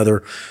going to get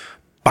another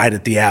bite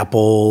at the apple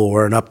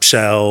or an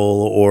upsell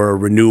or a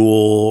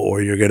renewal,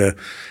 or you're going to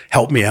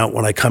help me out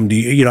when I come to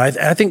you. You know,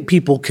 I think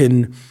people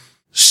can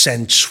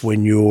sense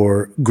when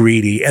you're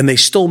greedy, and they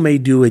still may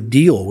do a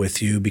deal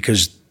with you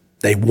because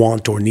they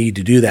want or need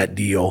to do that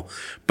deal,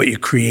 but you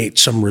create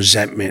some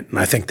resentment. And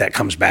I think that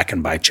comes back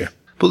and bites you.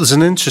 But there's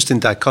an interesting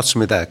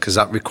dichotomy there because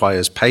that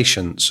requires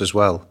patience as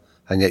well.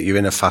 And yet you're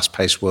in a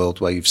fast-paced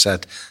world where you've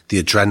said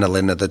the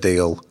adrenaline of the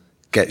deal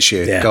gets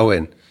you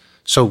going.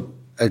 So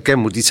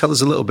again, would you tell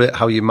us a little bit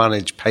how you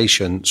manage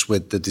patience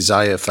with the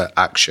desire for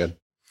action?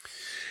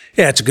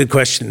 Yeah, it's a good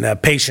question.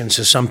 Patience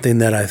is something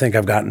that I think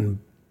I've gotten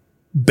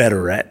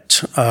better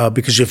at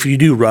because if you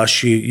do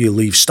rush, you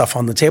leave stuff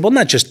on the table,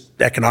 not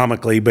just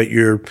economically, but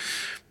you're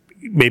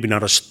maybe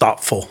not as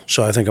thoughtful.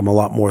 So I think I'm a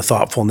lot more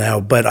thoughtful now.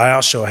 But I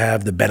also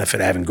have the benefit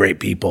of having great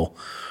people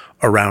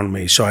around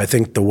me. So I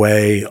think the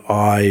way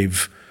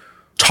I've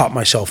taught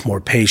myself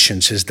more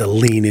patience is to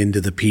lean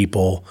into the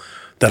people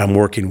that I'm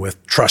working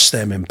with, trust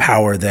them,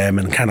 empower them,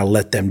 and kind of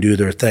let them do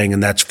their thing.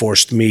 And that's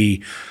forced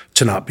me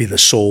to not be the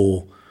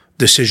sole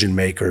decision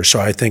maker. So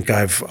I think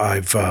I've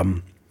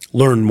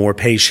learned more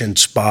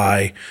patience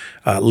by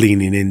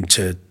leaning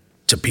into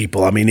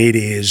people. I mean, it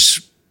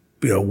is,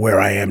 where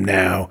I am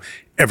now,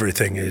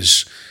 everything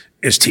is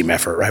team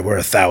effort, right? We're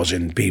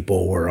 1,000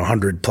 people, we're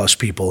 100 plus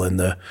people in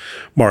the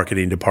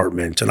marketing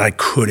department, and I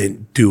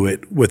couldn't do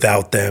it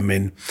without them.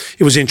 And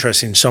it was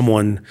interesting.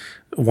 Someone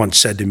once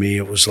said to me,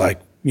 it was like,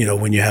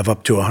 when you have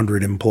up to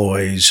 100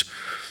 employees,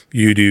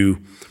 you do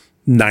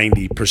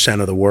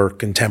 90% of the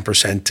work and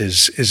 10%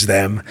 is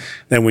them.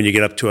 Then when you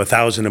get up to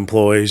 1,000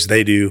 employees,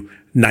 they do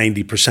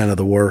 90% of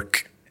the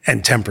work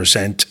and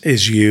 10%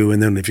 is you.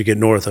 And then if you get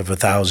north of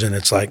 1,000,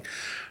 it's like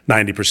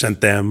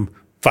 90% them,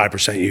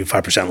 5% you,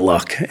 5%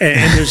 luck.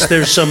 And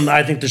there's some,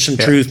 I think there's some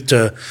truth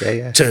to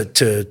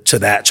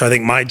that. So I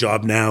think my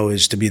job now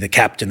is to be the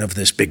captain of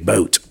this big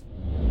boat.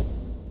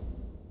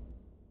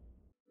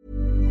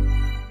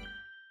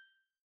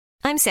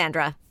 I'm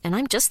Sandra, and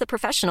I'm just the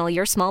professional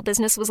your small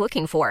business was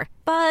looking for.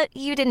 But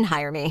you didn't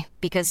hire me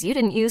because you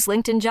didn't use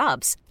LinkedIn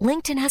Jobs.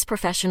 LinkedIn has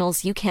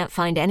professionals you can't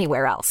find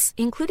anywhere else,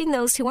 including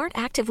those who aren't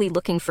actively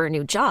looking for a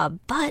new job,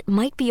 but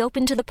might be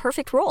open to the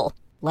perfect role,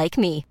 like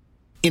me.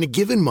 In a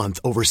given month,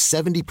 over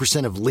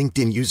 70% of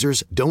LinkedIn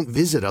users don't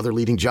visit other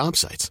leading job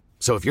sites.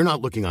 So if you're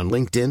not looking on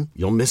LinkedIn,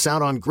 you'll miss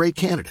out on great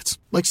candidates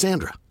like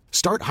Sandra.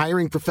 Start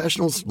hiring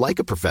professionals like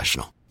a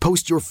professional.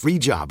 Post your free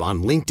job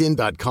on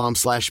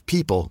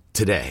linkedin.com/people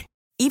today.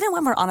 Even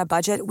when we're on a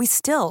budget, we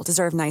still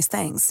deserve nice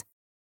things.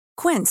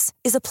 Quince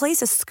is a place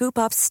to scoop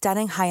up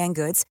stunning high-end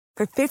goods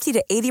for 50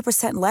 to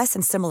 80% less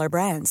than similar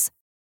brands.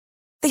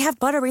 They have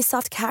buttery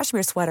soft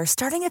cashmere sweaters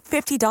starting at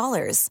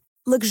 $50,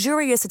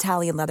 luxurious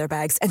Italian leather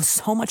bags, and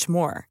so much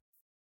more.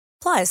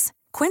 Plus,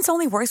 Quince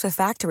only works with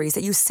factories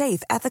that use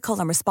safe, ethical,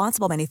 and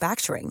responsible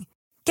manufacturing.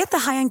 Get the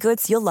high-end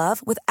goods you'll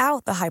love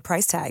without the high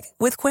price tag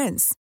with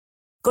Quince.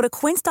 Go to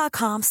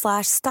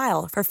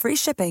quince.com/style for free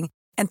shipping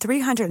and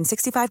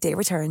 365-day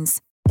returns.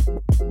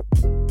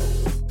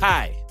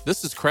 Hi,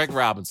 this is Craig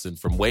Robinson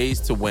from Ways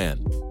to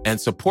Win,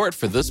 and support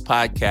for this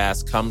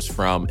podcast comes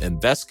from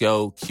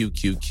Invesco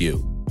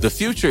QQQ. The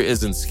future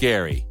isn't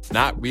scary.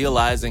 Not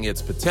realizing its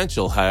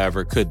potential,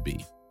 however, could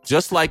be.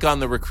 Just like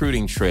on the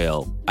recruiting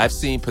trail, I've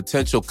seen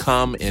potential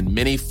come in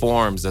many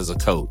forms as a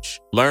coach.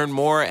 Learn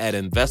more at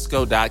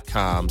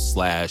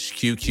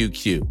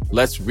Invesco.com/QQQ.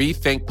 Let's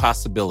rethink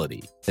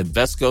possibility.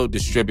 Invesco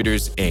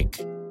Distributors,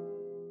 Inc.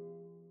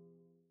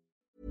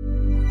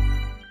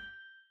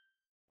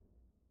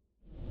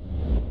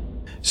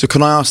 So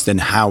can I ask then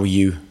how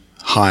you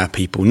hire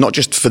people, not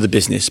just for the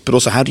business, but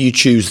also how do you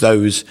choose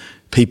those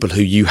people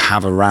who you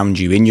have around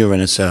you in your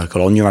inner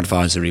circle, on your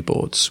advisory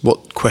boards?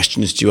 What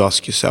questions do you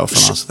ask yourself and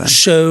ask them?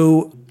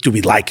 So do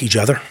we like each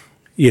other?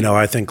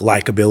 I think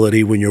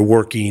likability when you're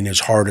working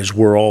as hard as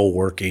we're all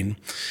working,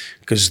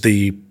 because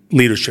the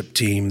leadership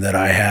team that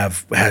I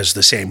have has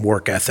the same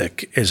work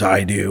ethic as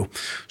I do.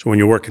 So when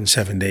you're working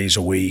 7 days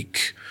a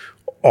week,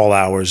 all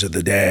hours of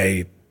the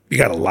day, you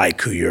got to like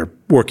who you're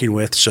working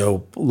with.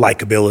 So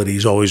likability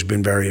has always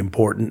been very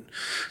important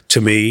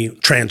to me.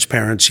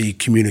 Transparency,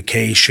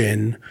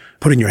 communication,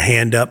 putting your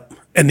hand up.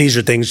 And these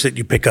are things that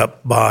you pick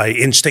up by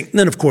instinct. And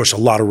then, of course, a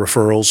lot of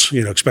referrals,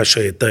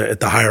 especially at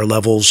the higher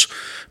levels.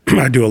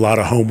 I do a lot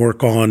of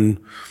homework on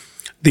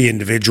the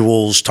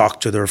individuals,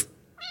 talk to their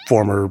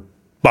former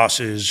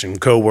bosses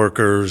and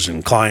coworkers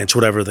and clients,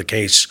 whatever the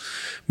case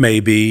may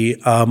be.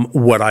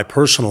 What I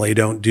personally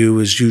don't do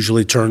is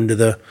usually turn to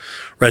the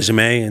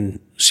resume and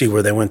see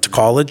where they went to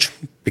college,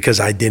 because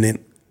I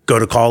didn't go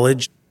to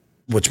college.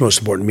 What's most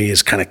important to me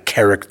is kind of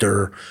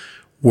character,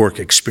 work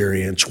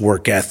experience,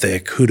 work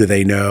ethic. Who do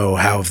they know?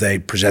 How have they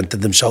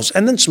presented themselves?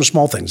 And then some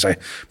small things.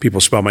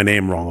 People spell my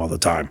name wrong all the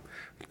time.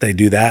 They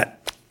do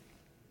that.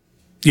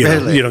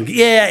 Really?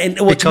 And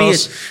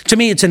to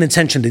me, it's an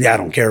attention to. I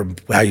don't care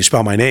how you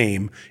spell my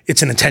name.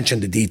 It's an attention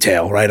to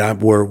detail, right?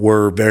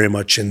 We're very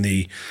much in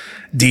the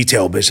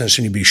detail business,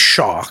 and you'd be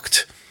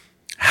shocked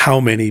how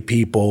many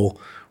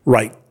people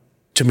write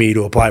to me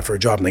to apply for a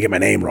job and they get my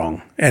name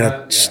wrong. And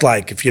it's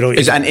like, if you don't,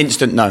 is that an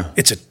instant no?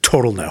 It's a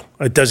total no.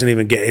 It doesn't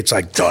even it's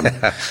like done.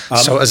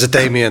 So as a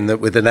Damien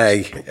with an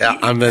A,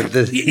 I'm and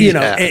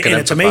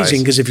it's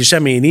amazing because if you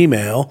send me an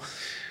email,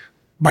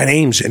 my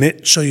name's in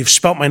it. So you've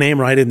spelt my name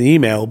right in the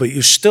email, but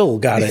you still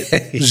got it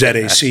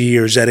Z-A-C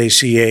or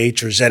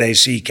Z-A-C-H or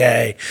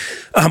Z-A-C-K.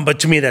 But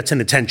to me, that's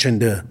an attention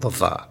to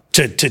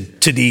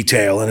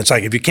detail. And it's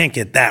like, if you can't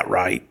get that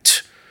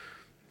right.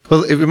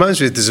 Well, it reminds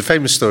me, there's a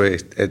famous story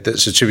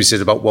that's attributed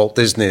about Walt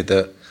Disney,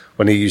 that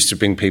when he used to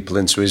bring people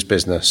into his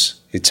business,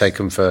 he'd take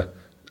them for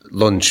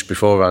lunch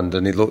beforehand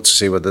and he'd look to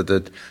see whether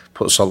they'd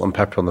put salt and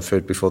pepper on the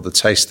food before they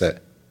taste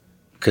it.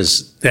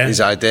 Because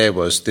his idea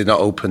was they're not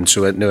open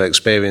to new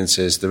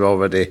experiences. They're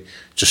already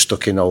just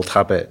stuck in old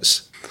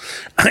habits.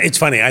 It's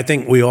funny. I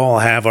think we all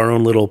have our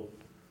own little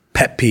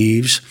pet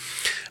peeves.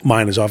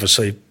 Mine is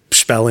obviously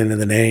spelling in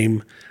the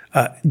name,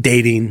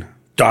 dating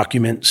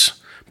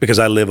documents, because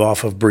I live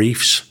off of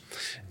briefs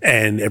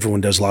and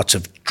everyone does lots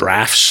of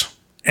drafts.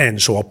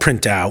 And so I'll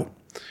print out,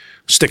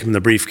 stick them in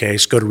the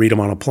briefcase, go to read them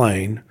on a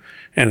plane,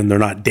 and they're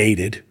not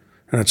dated.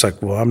 And it's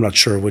like, well, I'm not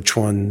sure which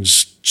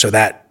ones. So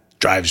that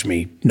drives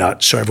me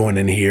nuts. So everyone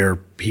in here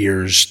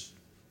hears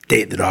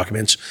date the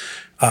documents.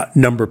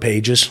 Number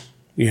pages.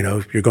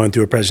 You're going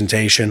through a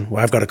presentation.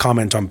 Well, I've got a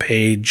comment on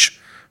page.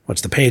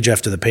 What's the page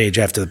after the page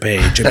after the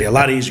page? It'd be a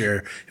lot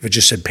easier if it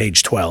just said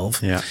page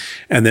 12. Yeah.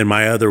 And then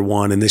my other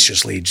one, and this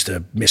just leads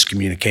to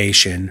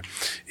miscommunication,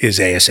 is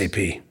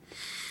ASAP.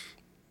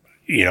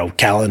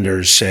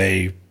 Calendars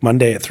say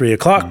Monday at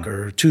 3:00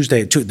 or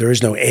Tuesday at 2. There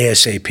is no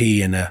ASAP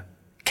in a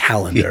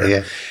calendar.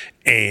 Yeah.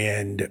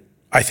 And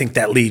I think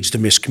that leads to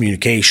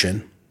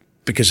miscommunication,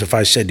 because if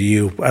I said to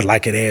you, I'd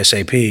like it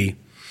ASAP,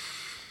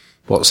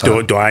 What's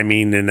that? do I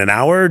mean in an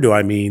hour? Do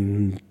I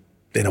mean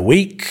in a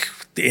week?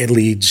 It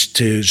leads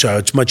to, so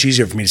it's much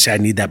easier for me to say I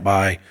need that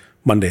by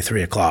Monday,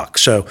 3:00.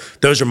 So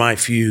those are my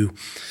few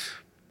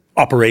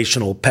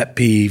operational pet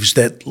peeves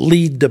that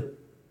lead to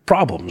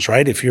problems,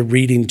 right? If you're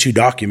reading two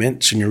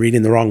documents and you're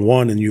reading the wrong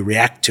one and you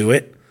react to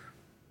it.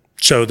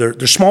 So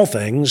they're small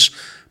things,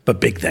 but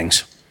big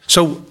things.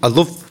 So I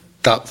love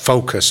that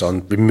focus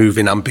on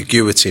removing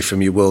ambiguity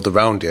from your world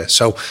around you.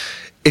 So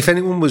if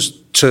anyone was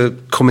to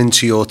come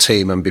into your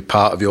team and be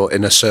part of your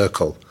inner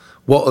circle,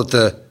 what are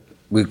the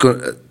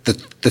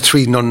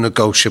three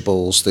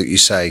non-negotiables that you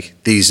say,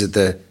 these are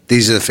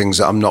the things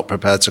that I'm not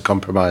prepared to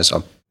compromise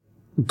on?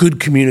 Good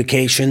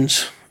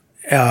communications,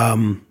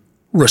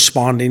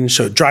 responding.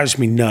 So it drives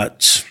me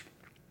nuts.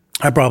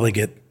 I probably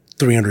get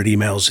 300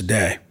 emails a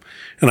day,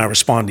 and I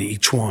respond to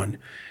each one.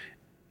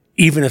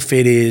 Even if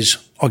it is,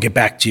 I'll get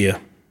back to you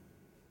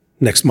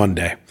next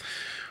Monday.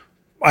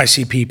 I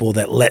see people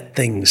that let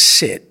things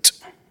sit.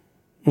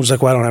 I was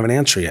like, well, I don't have an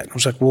answer yet. I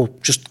was like, well,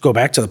 just go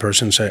back to the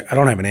person and say, I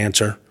don't have an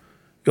answer.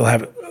 You'll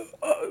have,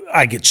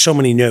 I get so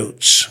many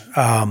notes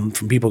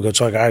from people.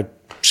 It's like, I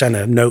sent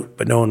a note,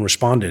 but no one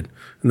responded.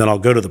 And then I'll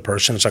go to the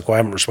person. It's like, well, I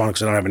haven't responded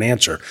because I don't have an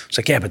answer. It's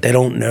like, yeah, but they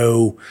don't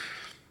know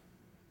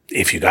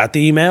if you got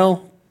the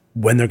email,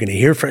 when they're going to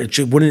hear from it.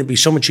 Wouldn't it be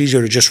so much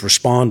easier to just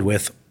respond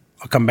with,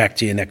 I'll come back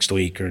to you next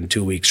week or in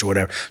 2 weeks or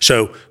whatever.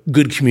 So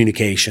good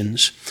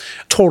communications,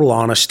 total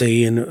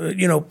honesty. And,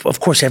 of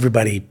course,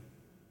 everybody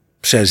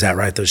says that,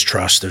 right? There's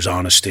trust, there's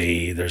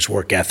honesty, there's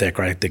work ethic,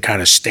 right? The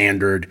kind of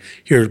standard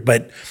here.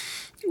 But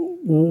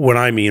when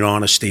I mean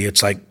honesty,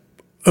 it's like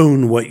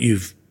own what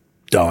you've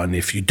done.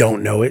 If you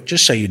don't know it,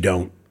 just say you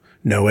don't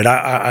know it.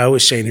 I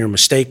always say in here,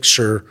 mistakes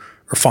are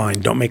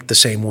fine. Don't make the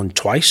same one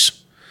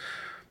twice,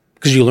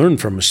 because you learn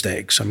from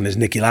mistakes. I mean, as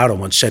Niki Lauda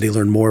once said, he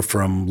learned more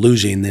from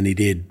losing than he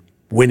did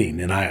winning.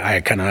 And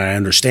I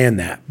understand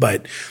that,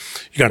 but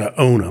you got to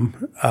own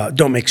them.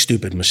 Don't make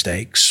stupid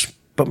mistakes,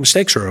 but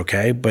mistakes are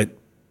okay, but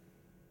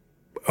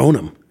own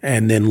them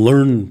and then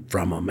learn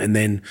from them and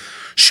then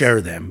share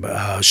them.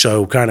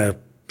 So kind of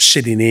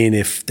sitting in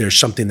if there's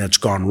something that's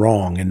gone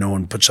wrong and no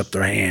one puts up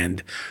their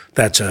hand,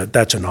 that's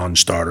a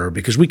non-starter,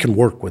 because we can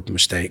work with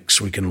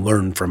mistakes. We can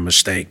learn from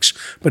mistakes,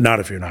 but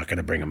not if you're not going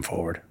to bring them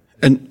forward.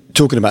 And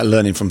talking about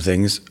learning from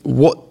things,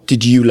 what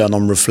did you learn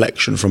on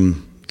reflection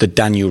from the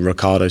Daniel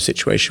Ricciardo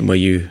situation, where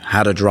you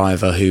had a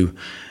driver who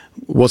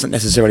wasn't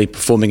necessarily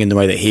performing in the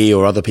way that he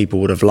or other people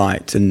would have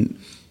liked? And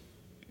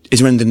is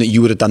there anything that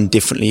you would have done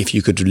differently if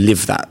you could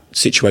live that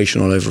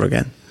situation all over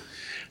again?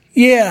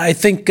 Yeah, I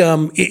think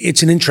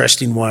it's an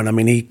interesting one. I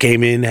mean, he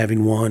came in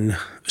having won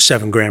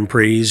 7 Grand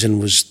Prix and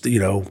was,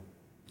 the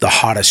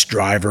hottest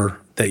driver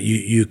that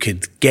you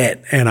could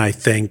get. And I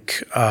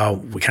think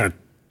we kind of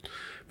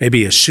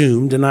maybe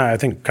assumed, and I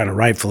think kind of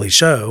rightfully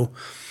so,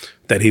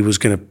 that he was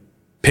going to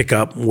pick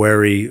up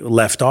where he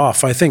left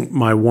off. I think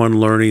my one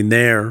learning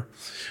there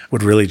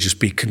would really just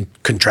be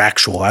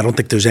contractual. I don't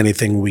think there's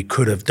anything we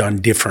could have done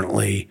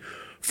differently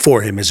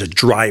for him as a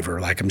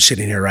driver. Like, I'm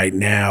sitting here right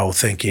now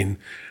thinking,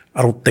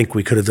 I don't think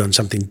we could have done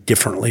something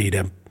differently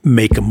to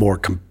make him more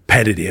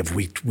competitive.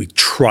 We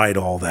tried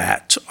all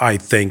that. I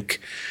think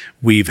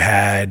we've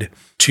had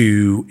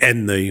to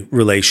end the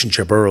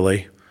relationship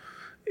early.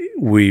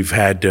 We've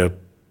had to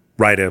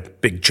write a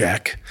big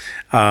check,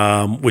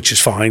 which is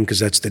fine because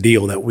that's the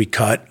deal that we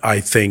cut. I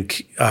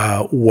think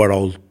what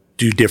I'll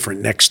do different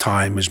next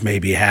time is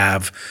maybe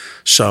have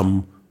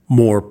some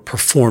more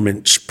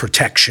performance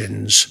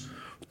protections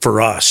for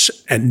us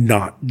and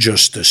not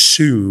just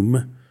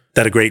assume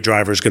that a great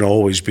driver is going to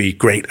always be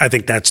great. I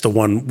think that's the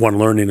one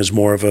learning is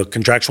more of a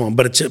contractual one,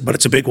 but it's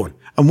a big one.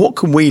 And what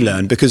can we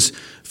learn? Because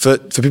for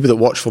people that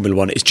watch Formula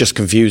One, it's just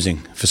confusing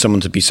for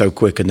someone to be so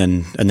quick and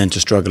then to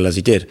struggle as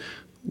he did.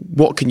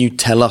 What can you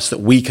tell us that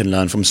we can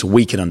learn from so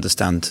we can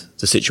understand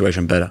the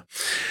situation better?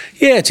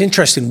 Yeah, it's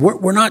interesting.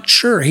 We're not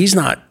sure. He's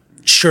not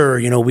sure.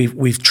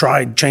 We've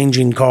tried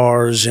changing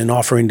cars and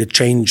offering to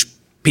change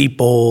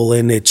people,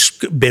 and it's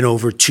been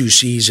over 2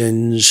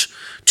 seasons,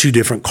 2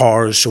 different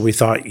cars. So we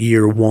thought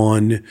year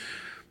 1,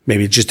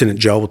 maybe it just didn't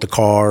gel with the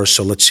car.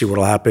 So let's see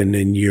what'll happen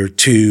in year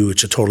 2.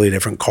 It's a totally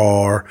different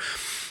car.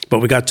 But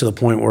we got to the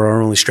point where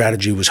our only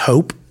strategy was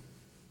hope.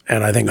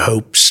 And I think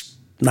hope's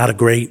not a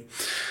great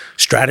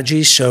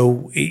strategy.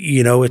 So,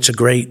 it's a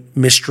great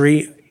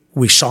mystery.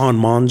 We saw in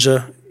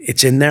Monza,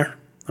 it's in there.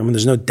 I mean,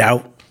 there's no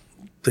doubt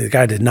the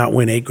guy did not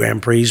win 8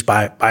 Grand Prix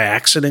by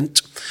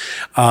accident.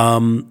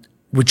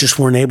 We just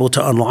weren't able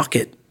to unlock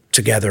it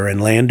together.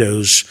 And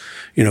Lando's,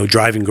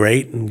 driving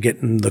great and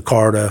getting the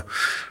car to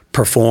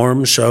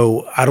perform.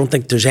 So I don't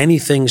think there's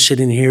anything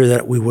sitting here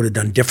that we would have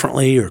done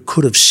differently or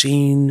could have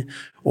seen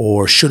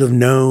or should have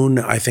known.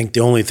 I think the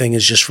only thing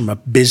is just from a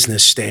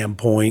business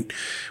standpoint,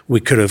 we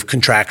could have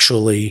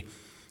contractually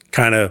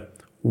kind of,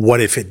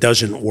 what if it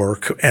doesn't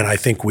work? And I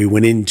think we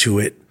went into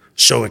it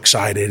so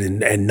excited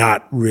and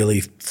not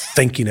really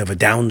thinking of a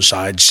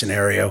downside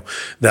scenario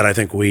that I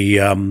think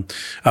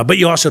but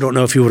you also don't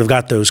know if you would have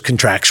got those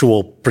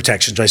contractual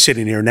protections. By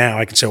sitting here now,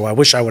 I can say, well, I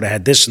wish I would have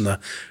had this in the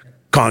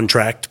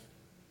contract,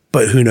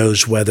 but who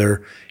knows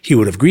whether he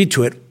would have agreed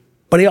to it.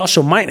 But he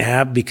also might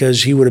have,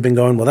 because he would have been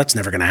going, well, that's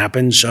never going to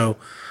happen. So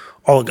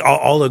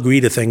I'll agree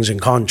to things in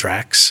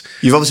contracts.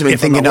 You've obviously been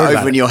thinking it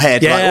over in your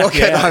head. Yeah, what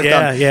can I have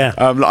done? Yeah.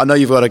 I know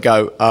you've got to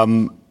go.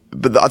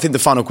 But I think the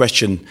final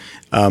question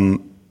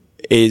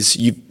is,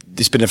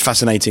 it's been a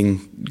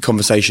fascinating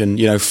conversation,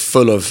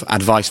 full of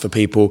advice for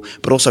people,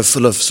 but also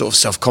full of sort of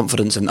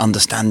self-confidence and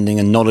understanding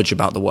and knowledge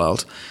about the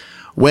world.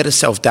 Where does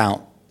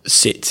self-doubt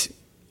sit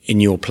in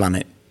your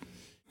planet?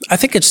 I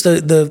think it's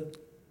the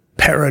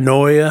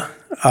paranoia,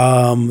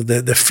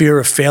 the fear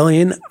of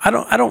failing. I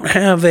don't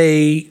have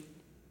a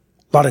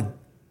lot of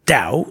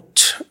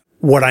doubt.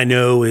 What I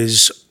know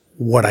is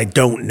what I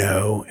don't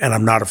know, and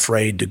I'm not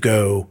afraid to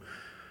go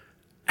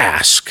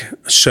ask.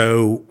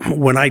 So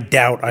when I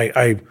doubt,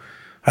 I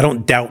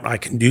don't doubt I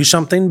can do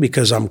something,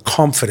 because I'm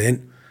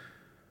confident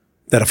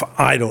that if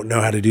I don't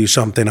know how to do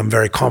something, I'm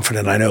very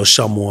confident I know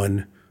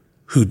someone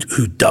who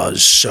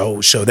does.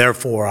 So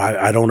therefore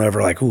I don't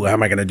ever like, how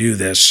am I going to do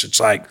this? It's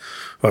like,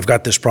 well, I've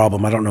got this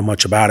problem. I don't know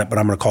much about it, but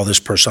I'm going to call this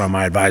person on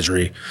my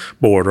advisory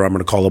board, or I'm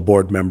going to call a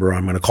board member.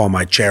 I'm going to call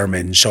my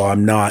chairman. So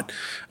I'm not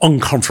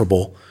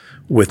uncomfortable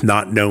with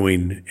not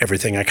knowing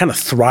everything. I kind of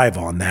thrive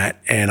on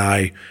that. And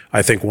I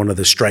think one of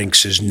the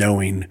strengths is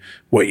knowing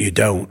what you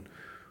don't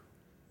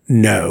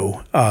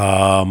know.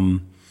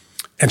 And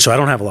so I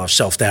don't have a lot of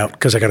self-doubt,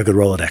 because I got a good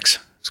Rolodex.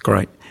 It's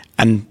great.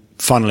 And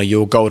finally,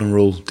 your golden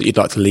rule that you'd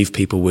like to leave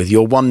people with,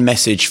 your one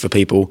message for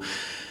people,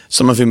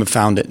 some of whom have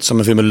found it, some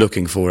of whom are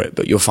looking for it,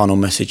 but your final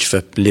message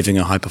for living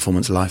a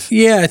high-performance life.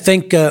 Yeah, I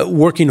think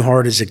working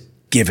hard is a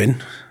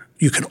given.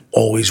 You can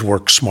always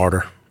work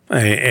smarter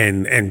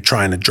and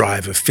trying to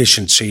drive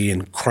efficiency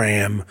and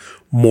cram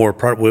more.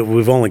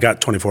 We've only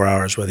got 24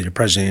 hours, whether you're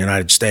president of the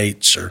United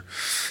States or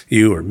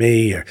you or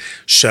me.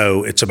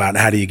 So it's about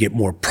how do you get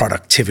more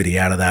productivity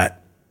out of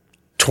that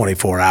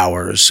 24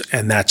 hours,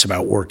 and that's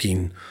about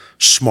working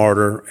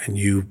smarter, and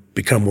you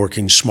become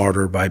working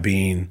smarter by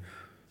being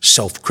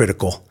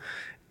self-critical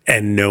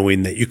and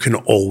knowing that you can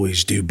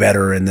always do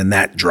better, and then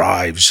that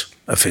drives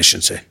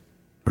efficiency.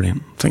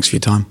 Brilliant. Thanks for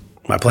your time.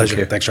 My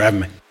pleasure. Thanks for having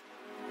me.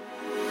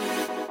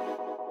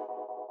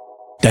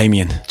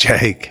 Damien.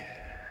 Jake.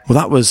 Well,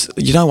 that was,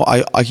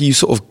 you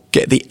sort of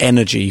get the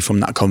energy from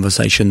that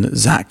conversation that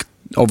Zak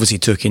obviously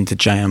took into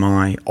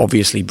JMI,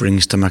 obviously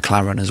brings to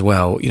McLaren as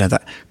well.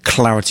 That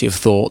clarity of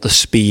thought, the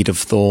speed of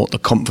thought, the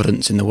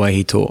confidence in the way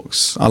he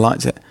talks. I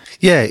liked it.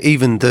 Yeah,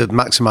 even the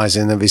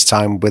maximising of his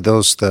time with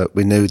us, that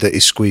we knew that he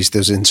squeezed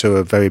us into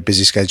a very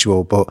busy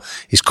schedule, but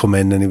he's come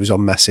in and he was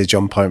on message,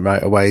 on point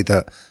right away,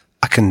 that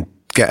I can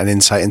get an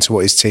insight into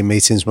what his team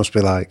meetings must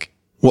be like.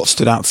 What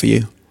stood out for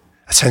you?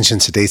 Attention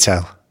to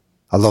detail.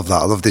 I love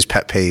that. I love these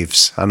pet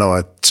peeves. I know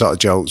I sort of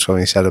joked when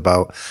he said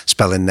about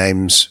spelling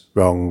names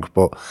wrong,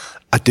 but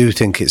I do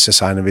think it's a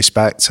sign of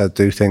respect. I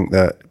do think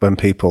that when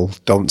people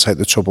don't take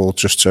the trouble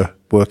just to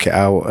work it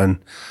out and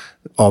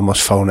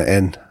almost phone it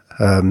in,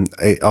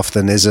 it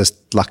often is a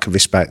lack of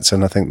respect.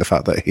 And I think the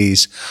fact that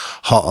he's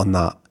hot on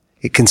that,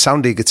 it can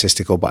sound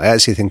egotistical, but I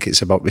actually think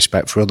it's about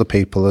respect for other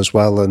people as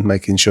well, and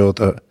making sure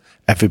that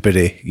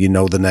everybody,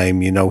 the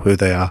name, who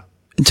they are.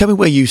 And tell me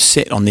where you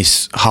sit on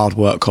this hard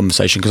work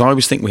conversation, because I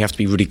always think we have to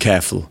be really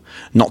careful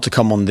not to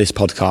come on this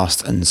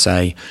podcast and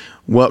say,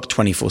 work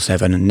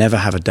 24/7 and never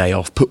have a day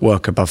off, put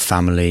work above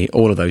family,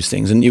 all of those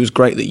things. And it was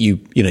great that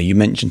you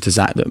mentioned to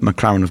Zak that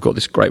McLaren have got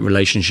this great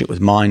relationship with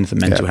Mind, the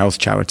mental health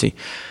charity.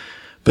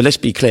 But let's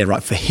be clear,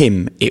 right? For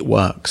him, it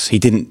works. He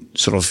didn't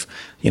sort of,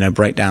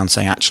 break down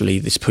saying, actually,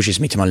 this pushes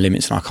me to my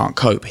limits and I can't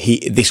cope.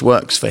 This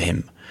works for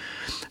him.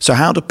 So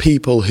how do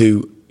people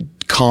who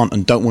can't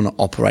and don't want to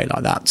operate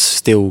like that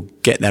still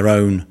get their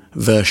own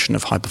version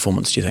of high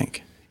performance, do you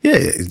think? Yeah,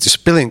 it's a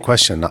brilliant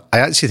question. I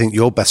actually think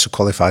you're better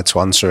qualified to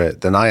answer it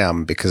than I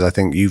am, because I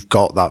think you've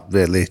got that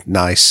really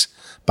nice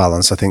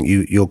balance. I think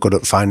you're good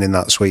at finding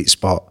that sweet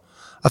spot.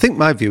 I think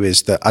my view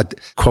is that I'd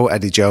quote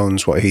Eddie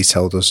Jones, what he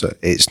told us, that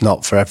it's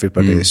not for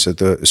everybody.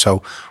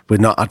 So we're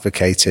not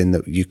advocating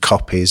that you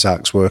copy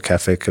Zak's work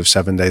ethic of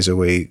 7 days a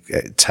week,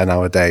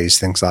 10-hour days,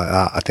 things like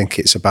that. I think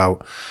it's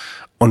about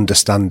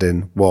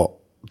understanding where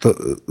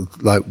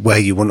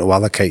you want to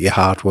allocate your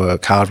hard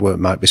work. Hard work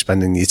might be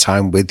spending your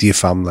time with your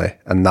family,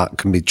 and that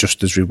can be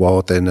just as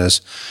rewarding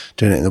as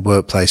doing it in the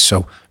workplace.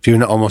 So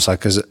viewing it almost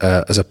like as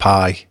a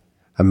pie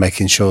and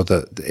making sure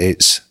that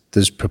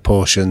there's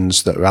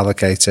proportions that are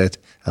allocated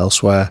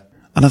elsewhere.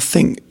 And I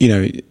think,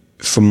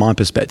 from my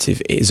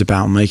perspective, it is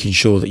about making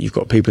sure that you've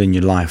got people in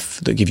your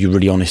life that give you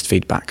really honest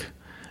feedback.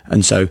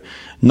 And so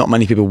not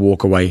many people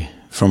walk away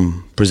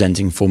from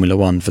presenting Formula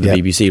One for the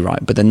BBC, right?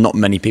 But then not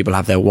many people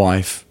have their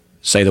wife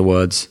say the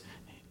words,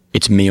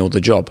 "It's me or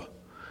the job."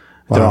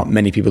 Wow. There aren't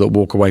many people that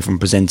walk away from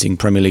presenting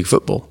Premier League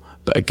football.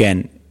 But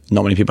again,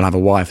 not many people have a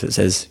wife that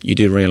says, "You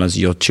do realise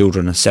your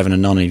children are 7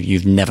 and 9 and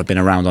you've never been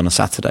around on a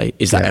Saturday.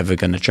 Is that ever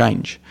going to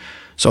change?"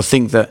 So I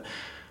think that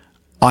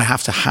I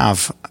have to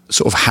have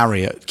sort of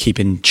Harriet keep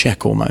in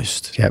check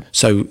almost. Yep.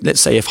 So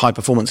let's say if High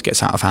Performance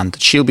gets out of hand,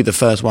 she'll be the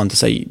first one to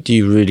say, "Do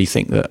you really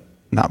think that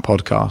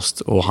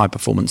podcast or High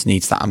Performance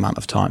needs that amount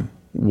of time?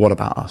 What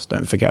about us?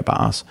 Don't forget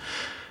about us."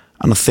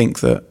 And I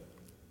think that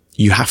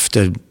you have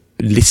to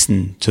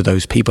listen to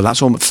those people.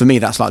 That's all, for me,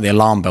 that's like the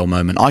alarm bell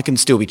moment. I can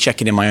still be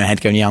checking in my own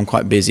head going, "Yeah, I'm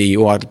quite busy,"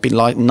 or "I'd be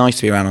nice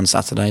to be around on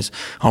Saturdays.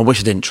 I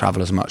wish I didn't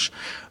travel as much."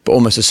 But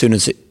almost as soon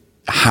as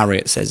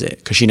Harriet says it,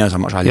 because she knows how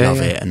much I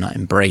love it and I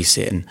embrace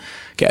it and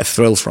get a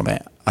thrill from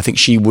it, I think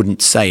she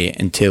wouldn't say it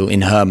until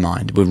in her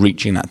mind we're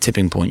reaching that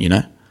tipping point,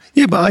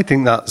 Yeah, but I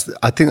think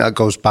that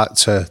goes back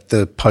to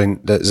the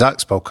point that Zach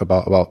spoke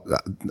about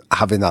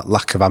having that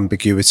lack of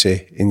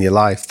ambiguity in your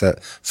life,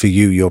 that for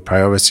you, your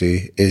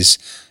priority is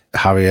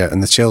Harriet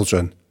and the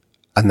children,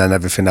 and then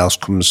everything else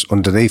comes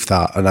underneath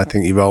that. And I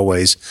think you're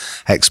always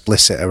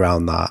explicit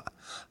around that.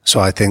 So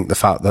I think the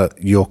fact that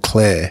you're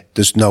clear,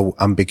 there's no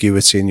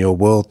ambiguity in your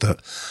world that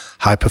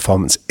high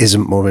performance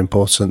isn't more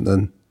important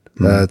than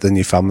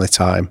your family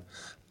time.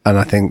 And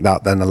I think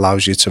that then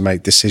allows you to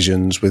make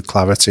decisions with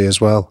clarity as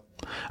well.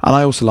 And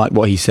I also like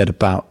what he said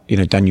about,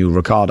 Daniel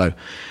Ricciardo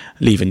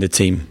leaving the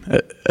team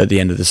at the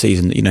end of the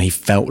season. He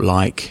felt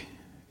like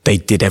they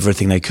did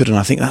everything they could. And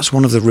I think that's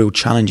one of the real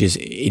challenges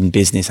in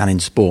business and in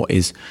sport,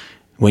 is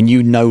when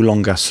you no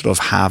longer sort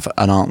of have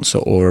an answer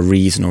or a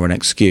reason or an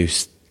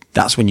excuse,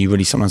 that's when you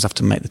really sometimes have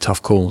to make the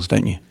tough calls,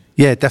 don't you?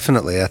 Yeah,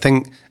 definitely. I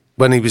think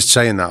when he was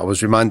saying that, I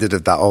was reminded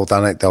of that old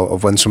anecdote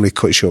of when somebody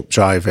cuts you up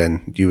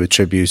driving, you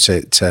attribute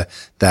it to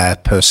their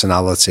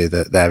personality,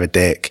 that they're a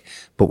dick.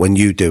 But when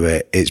you do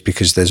it, it's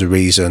because there's a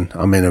reason.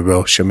 I'm in a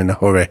rush, I'm in a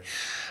hurry.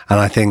 And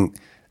I think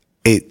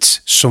it's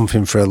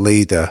something for a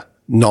leader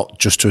not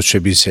just to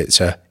attribute it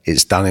to,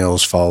 it's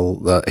Daniel's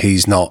fault that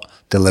he's not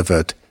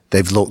delivered.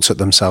 They've looked at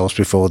themselves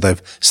before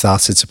they've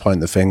started to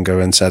point the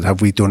finger and said,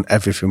 have we done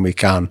everything we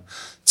can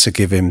to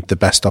give him the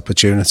best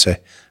opportunity?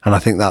 And I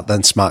think that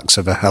then smacks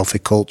of a healthy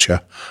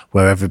culture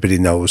where everybody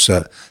knows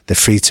that they're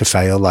free to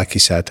fail, like he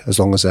said, as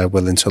long as they're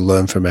willing to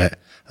learn from it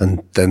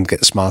and then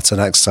get smarter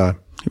next time.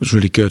 It was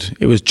really good.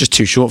 It was just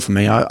too short for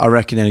me. I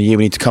reckon in a year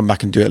we need to come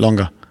back and do it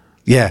longer.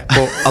 Yeah,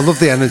 but I love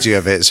the energy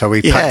of it. So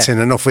we packed in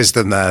enough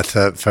wisdom there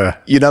for...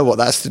 You know what?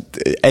 That's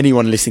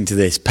anyone listening to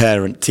this,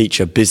 parent,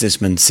 teacher,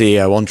 businessman,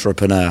 CEO,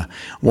 entrepreneur,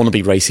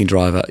 wannabe racing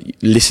driver,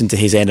 listen to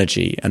his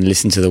energy and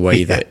listen to the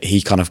way that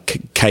he kind of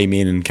came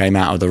in and came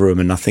out of the room.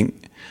 And I think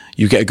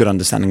you get a good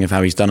understanding of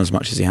how he's done as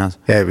much as he has.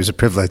 Yeah, it was a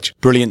privilege.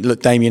 Brilliant.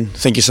 Look, Damien,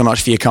 thank you so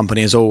much for your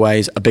company as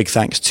always. A big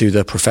thanks to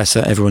the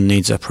professor. Everyone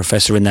needs a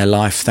professor in their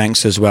life.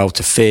 Thanks as well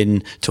to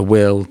Finn, to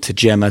Will, to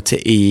Gemma,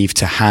 to Eve,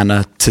 to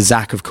Hannah, to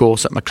Zach, of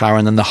course, at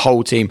McLaren, and the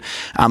whole team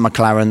at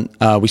McLaren.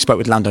 We spoke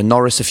with Lando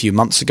Norris a few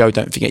months ago.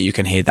 Don't forget you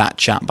can hear that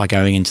chat by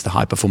going into the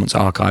High Performance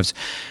archives.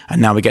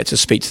 And now we get to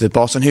speak to the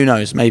boss. And who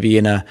knows, maybe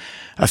in a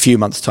few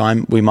months'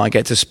 time, we might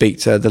get to speak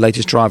to the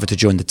latest driver to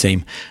join the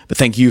team. But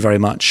thank you very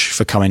much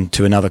for coming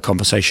to another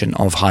conversation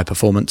of High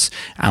Performance,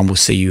 and we'll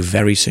see you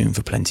very soon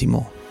for plenty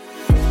more.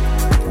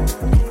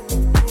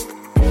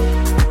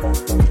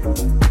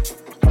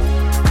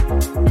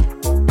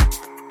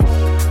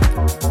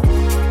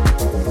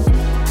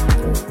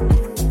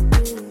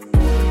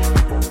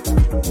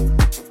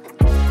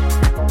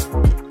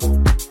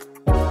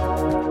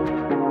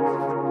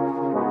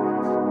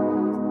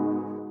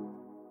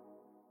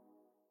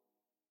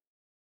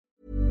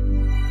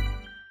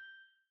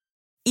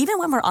 Even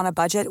when we're on a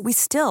budget, we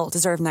still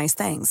deserve nice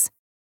things.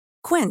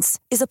 Quince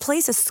is a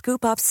place to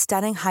scoop up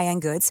stunning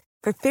high-end goods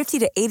for 50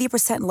 to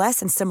 80% less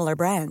than similar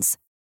brands.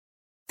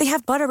 They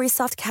have buttery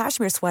soft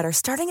cashmere sweaters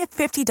starting at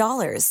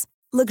 $50,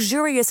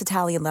 luxurious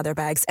Italian leather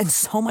bags, and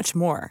so much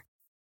more.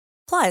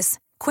 Plus,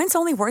 Quince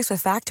only works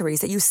with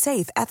factories that use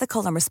safe,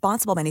 ethical, and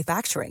responsible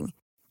manufacturing.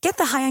 Get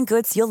the high-end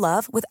goods you'll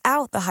love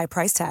without the high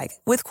price tag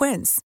with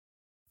Quince.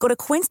 Go to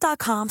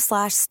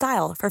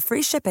quince.com/style for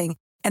free shipping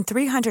and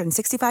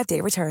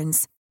 365-day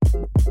returns.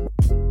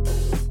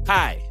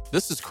 Hi,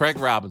 this is Craig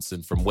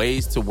Robinson from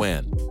Ways to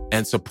Win,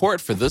 and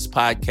support for this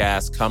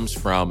podcast comes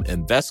from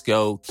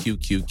Invesco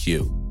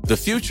QQQ. The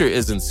future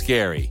isn't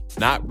scary.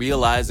 Not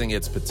realizing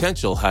its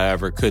potential,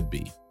 however, could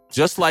be.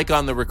 Just like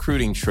on the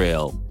recruiting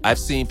trail, I've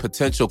seen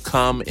potential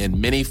come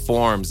in many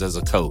forms as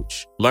a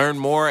coach. Learn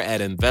more at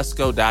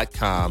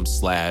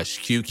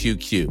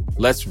Invesco.com/QQQ.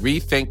 Let's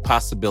rethink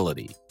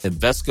possibility.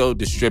 Invesco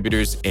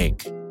Distributors,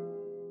 Inc.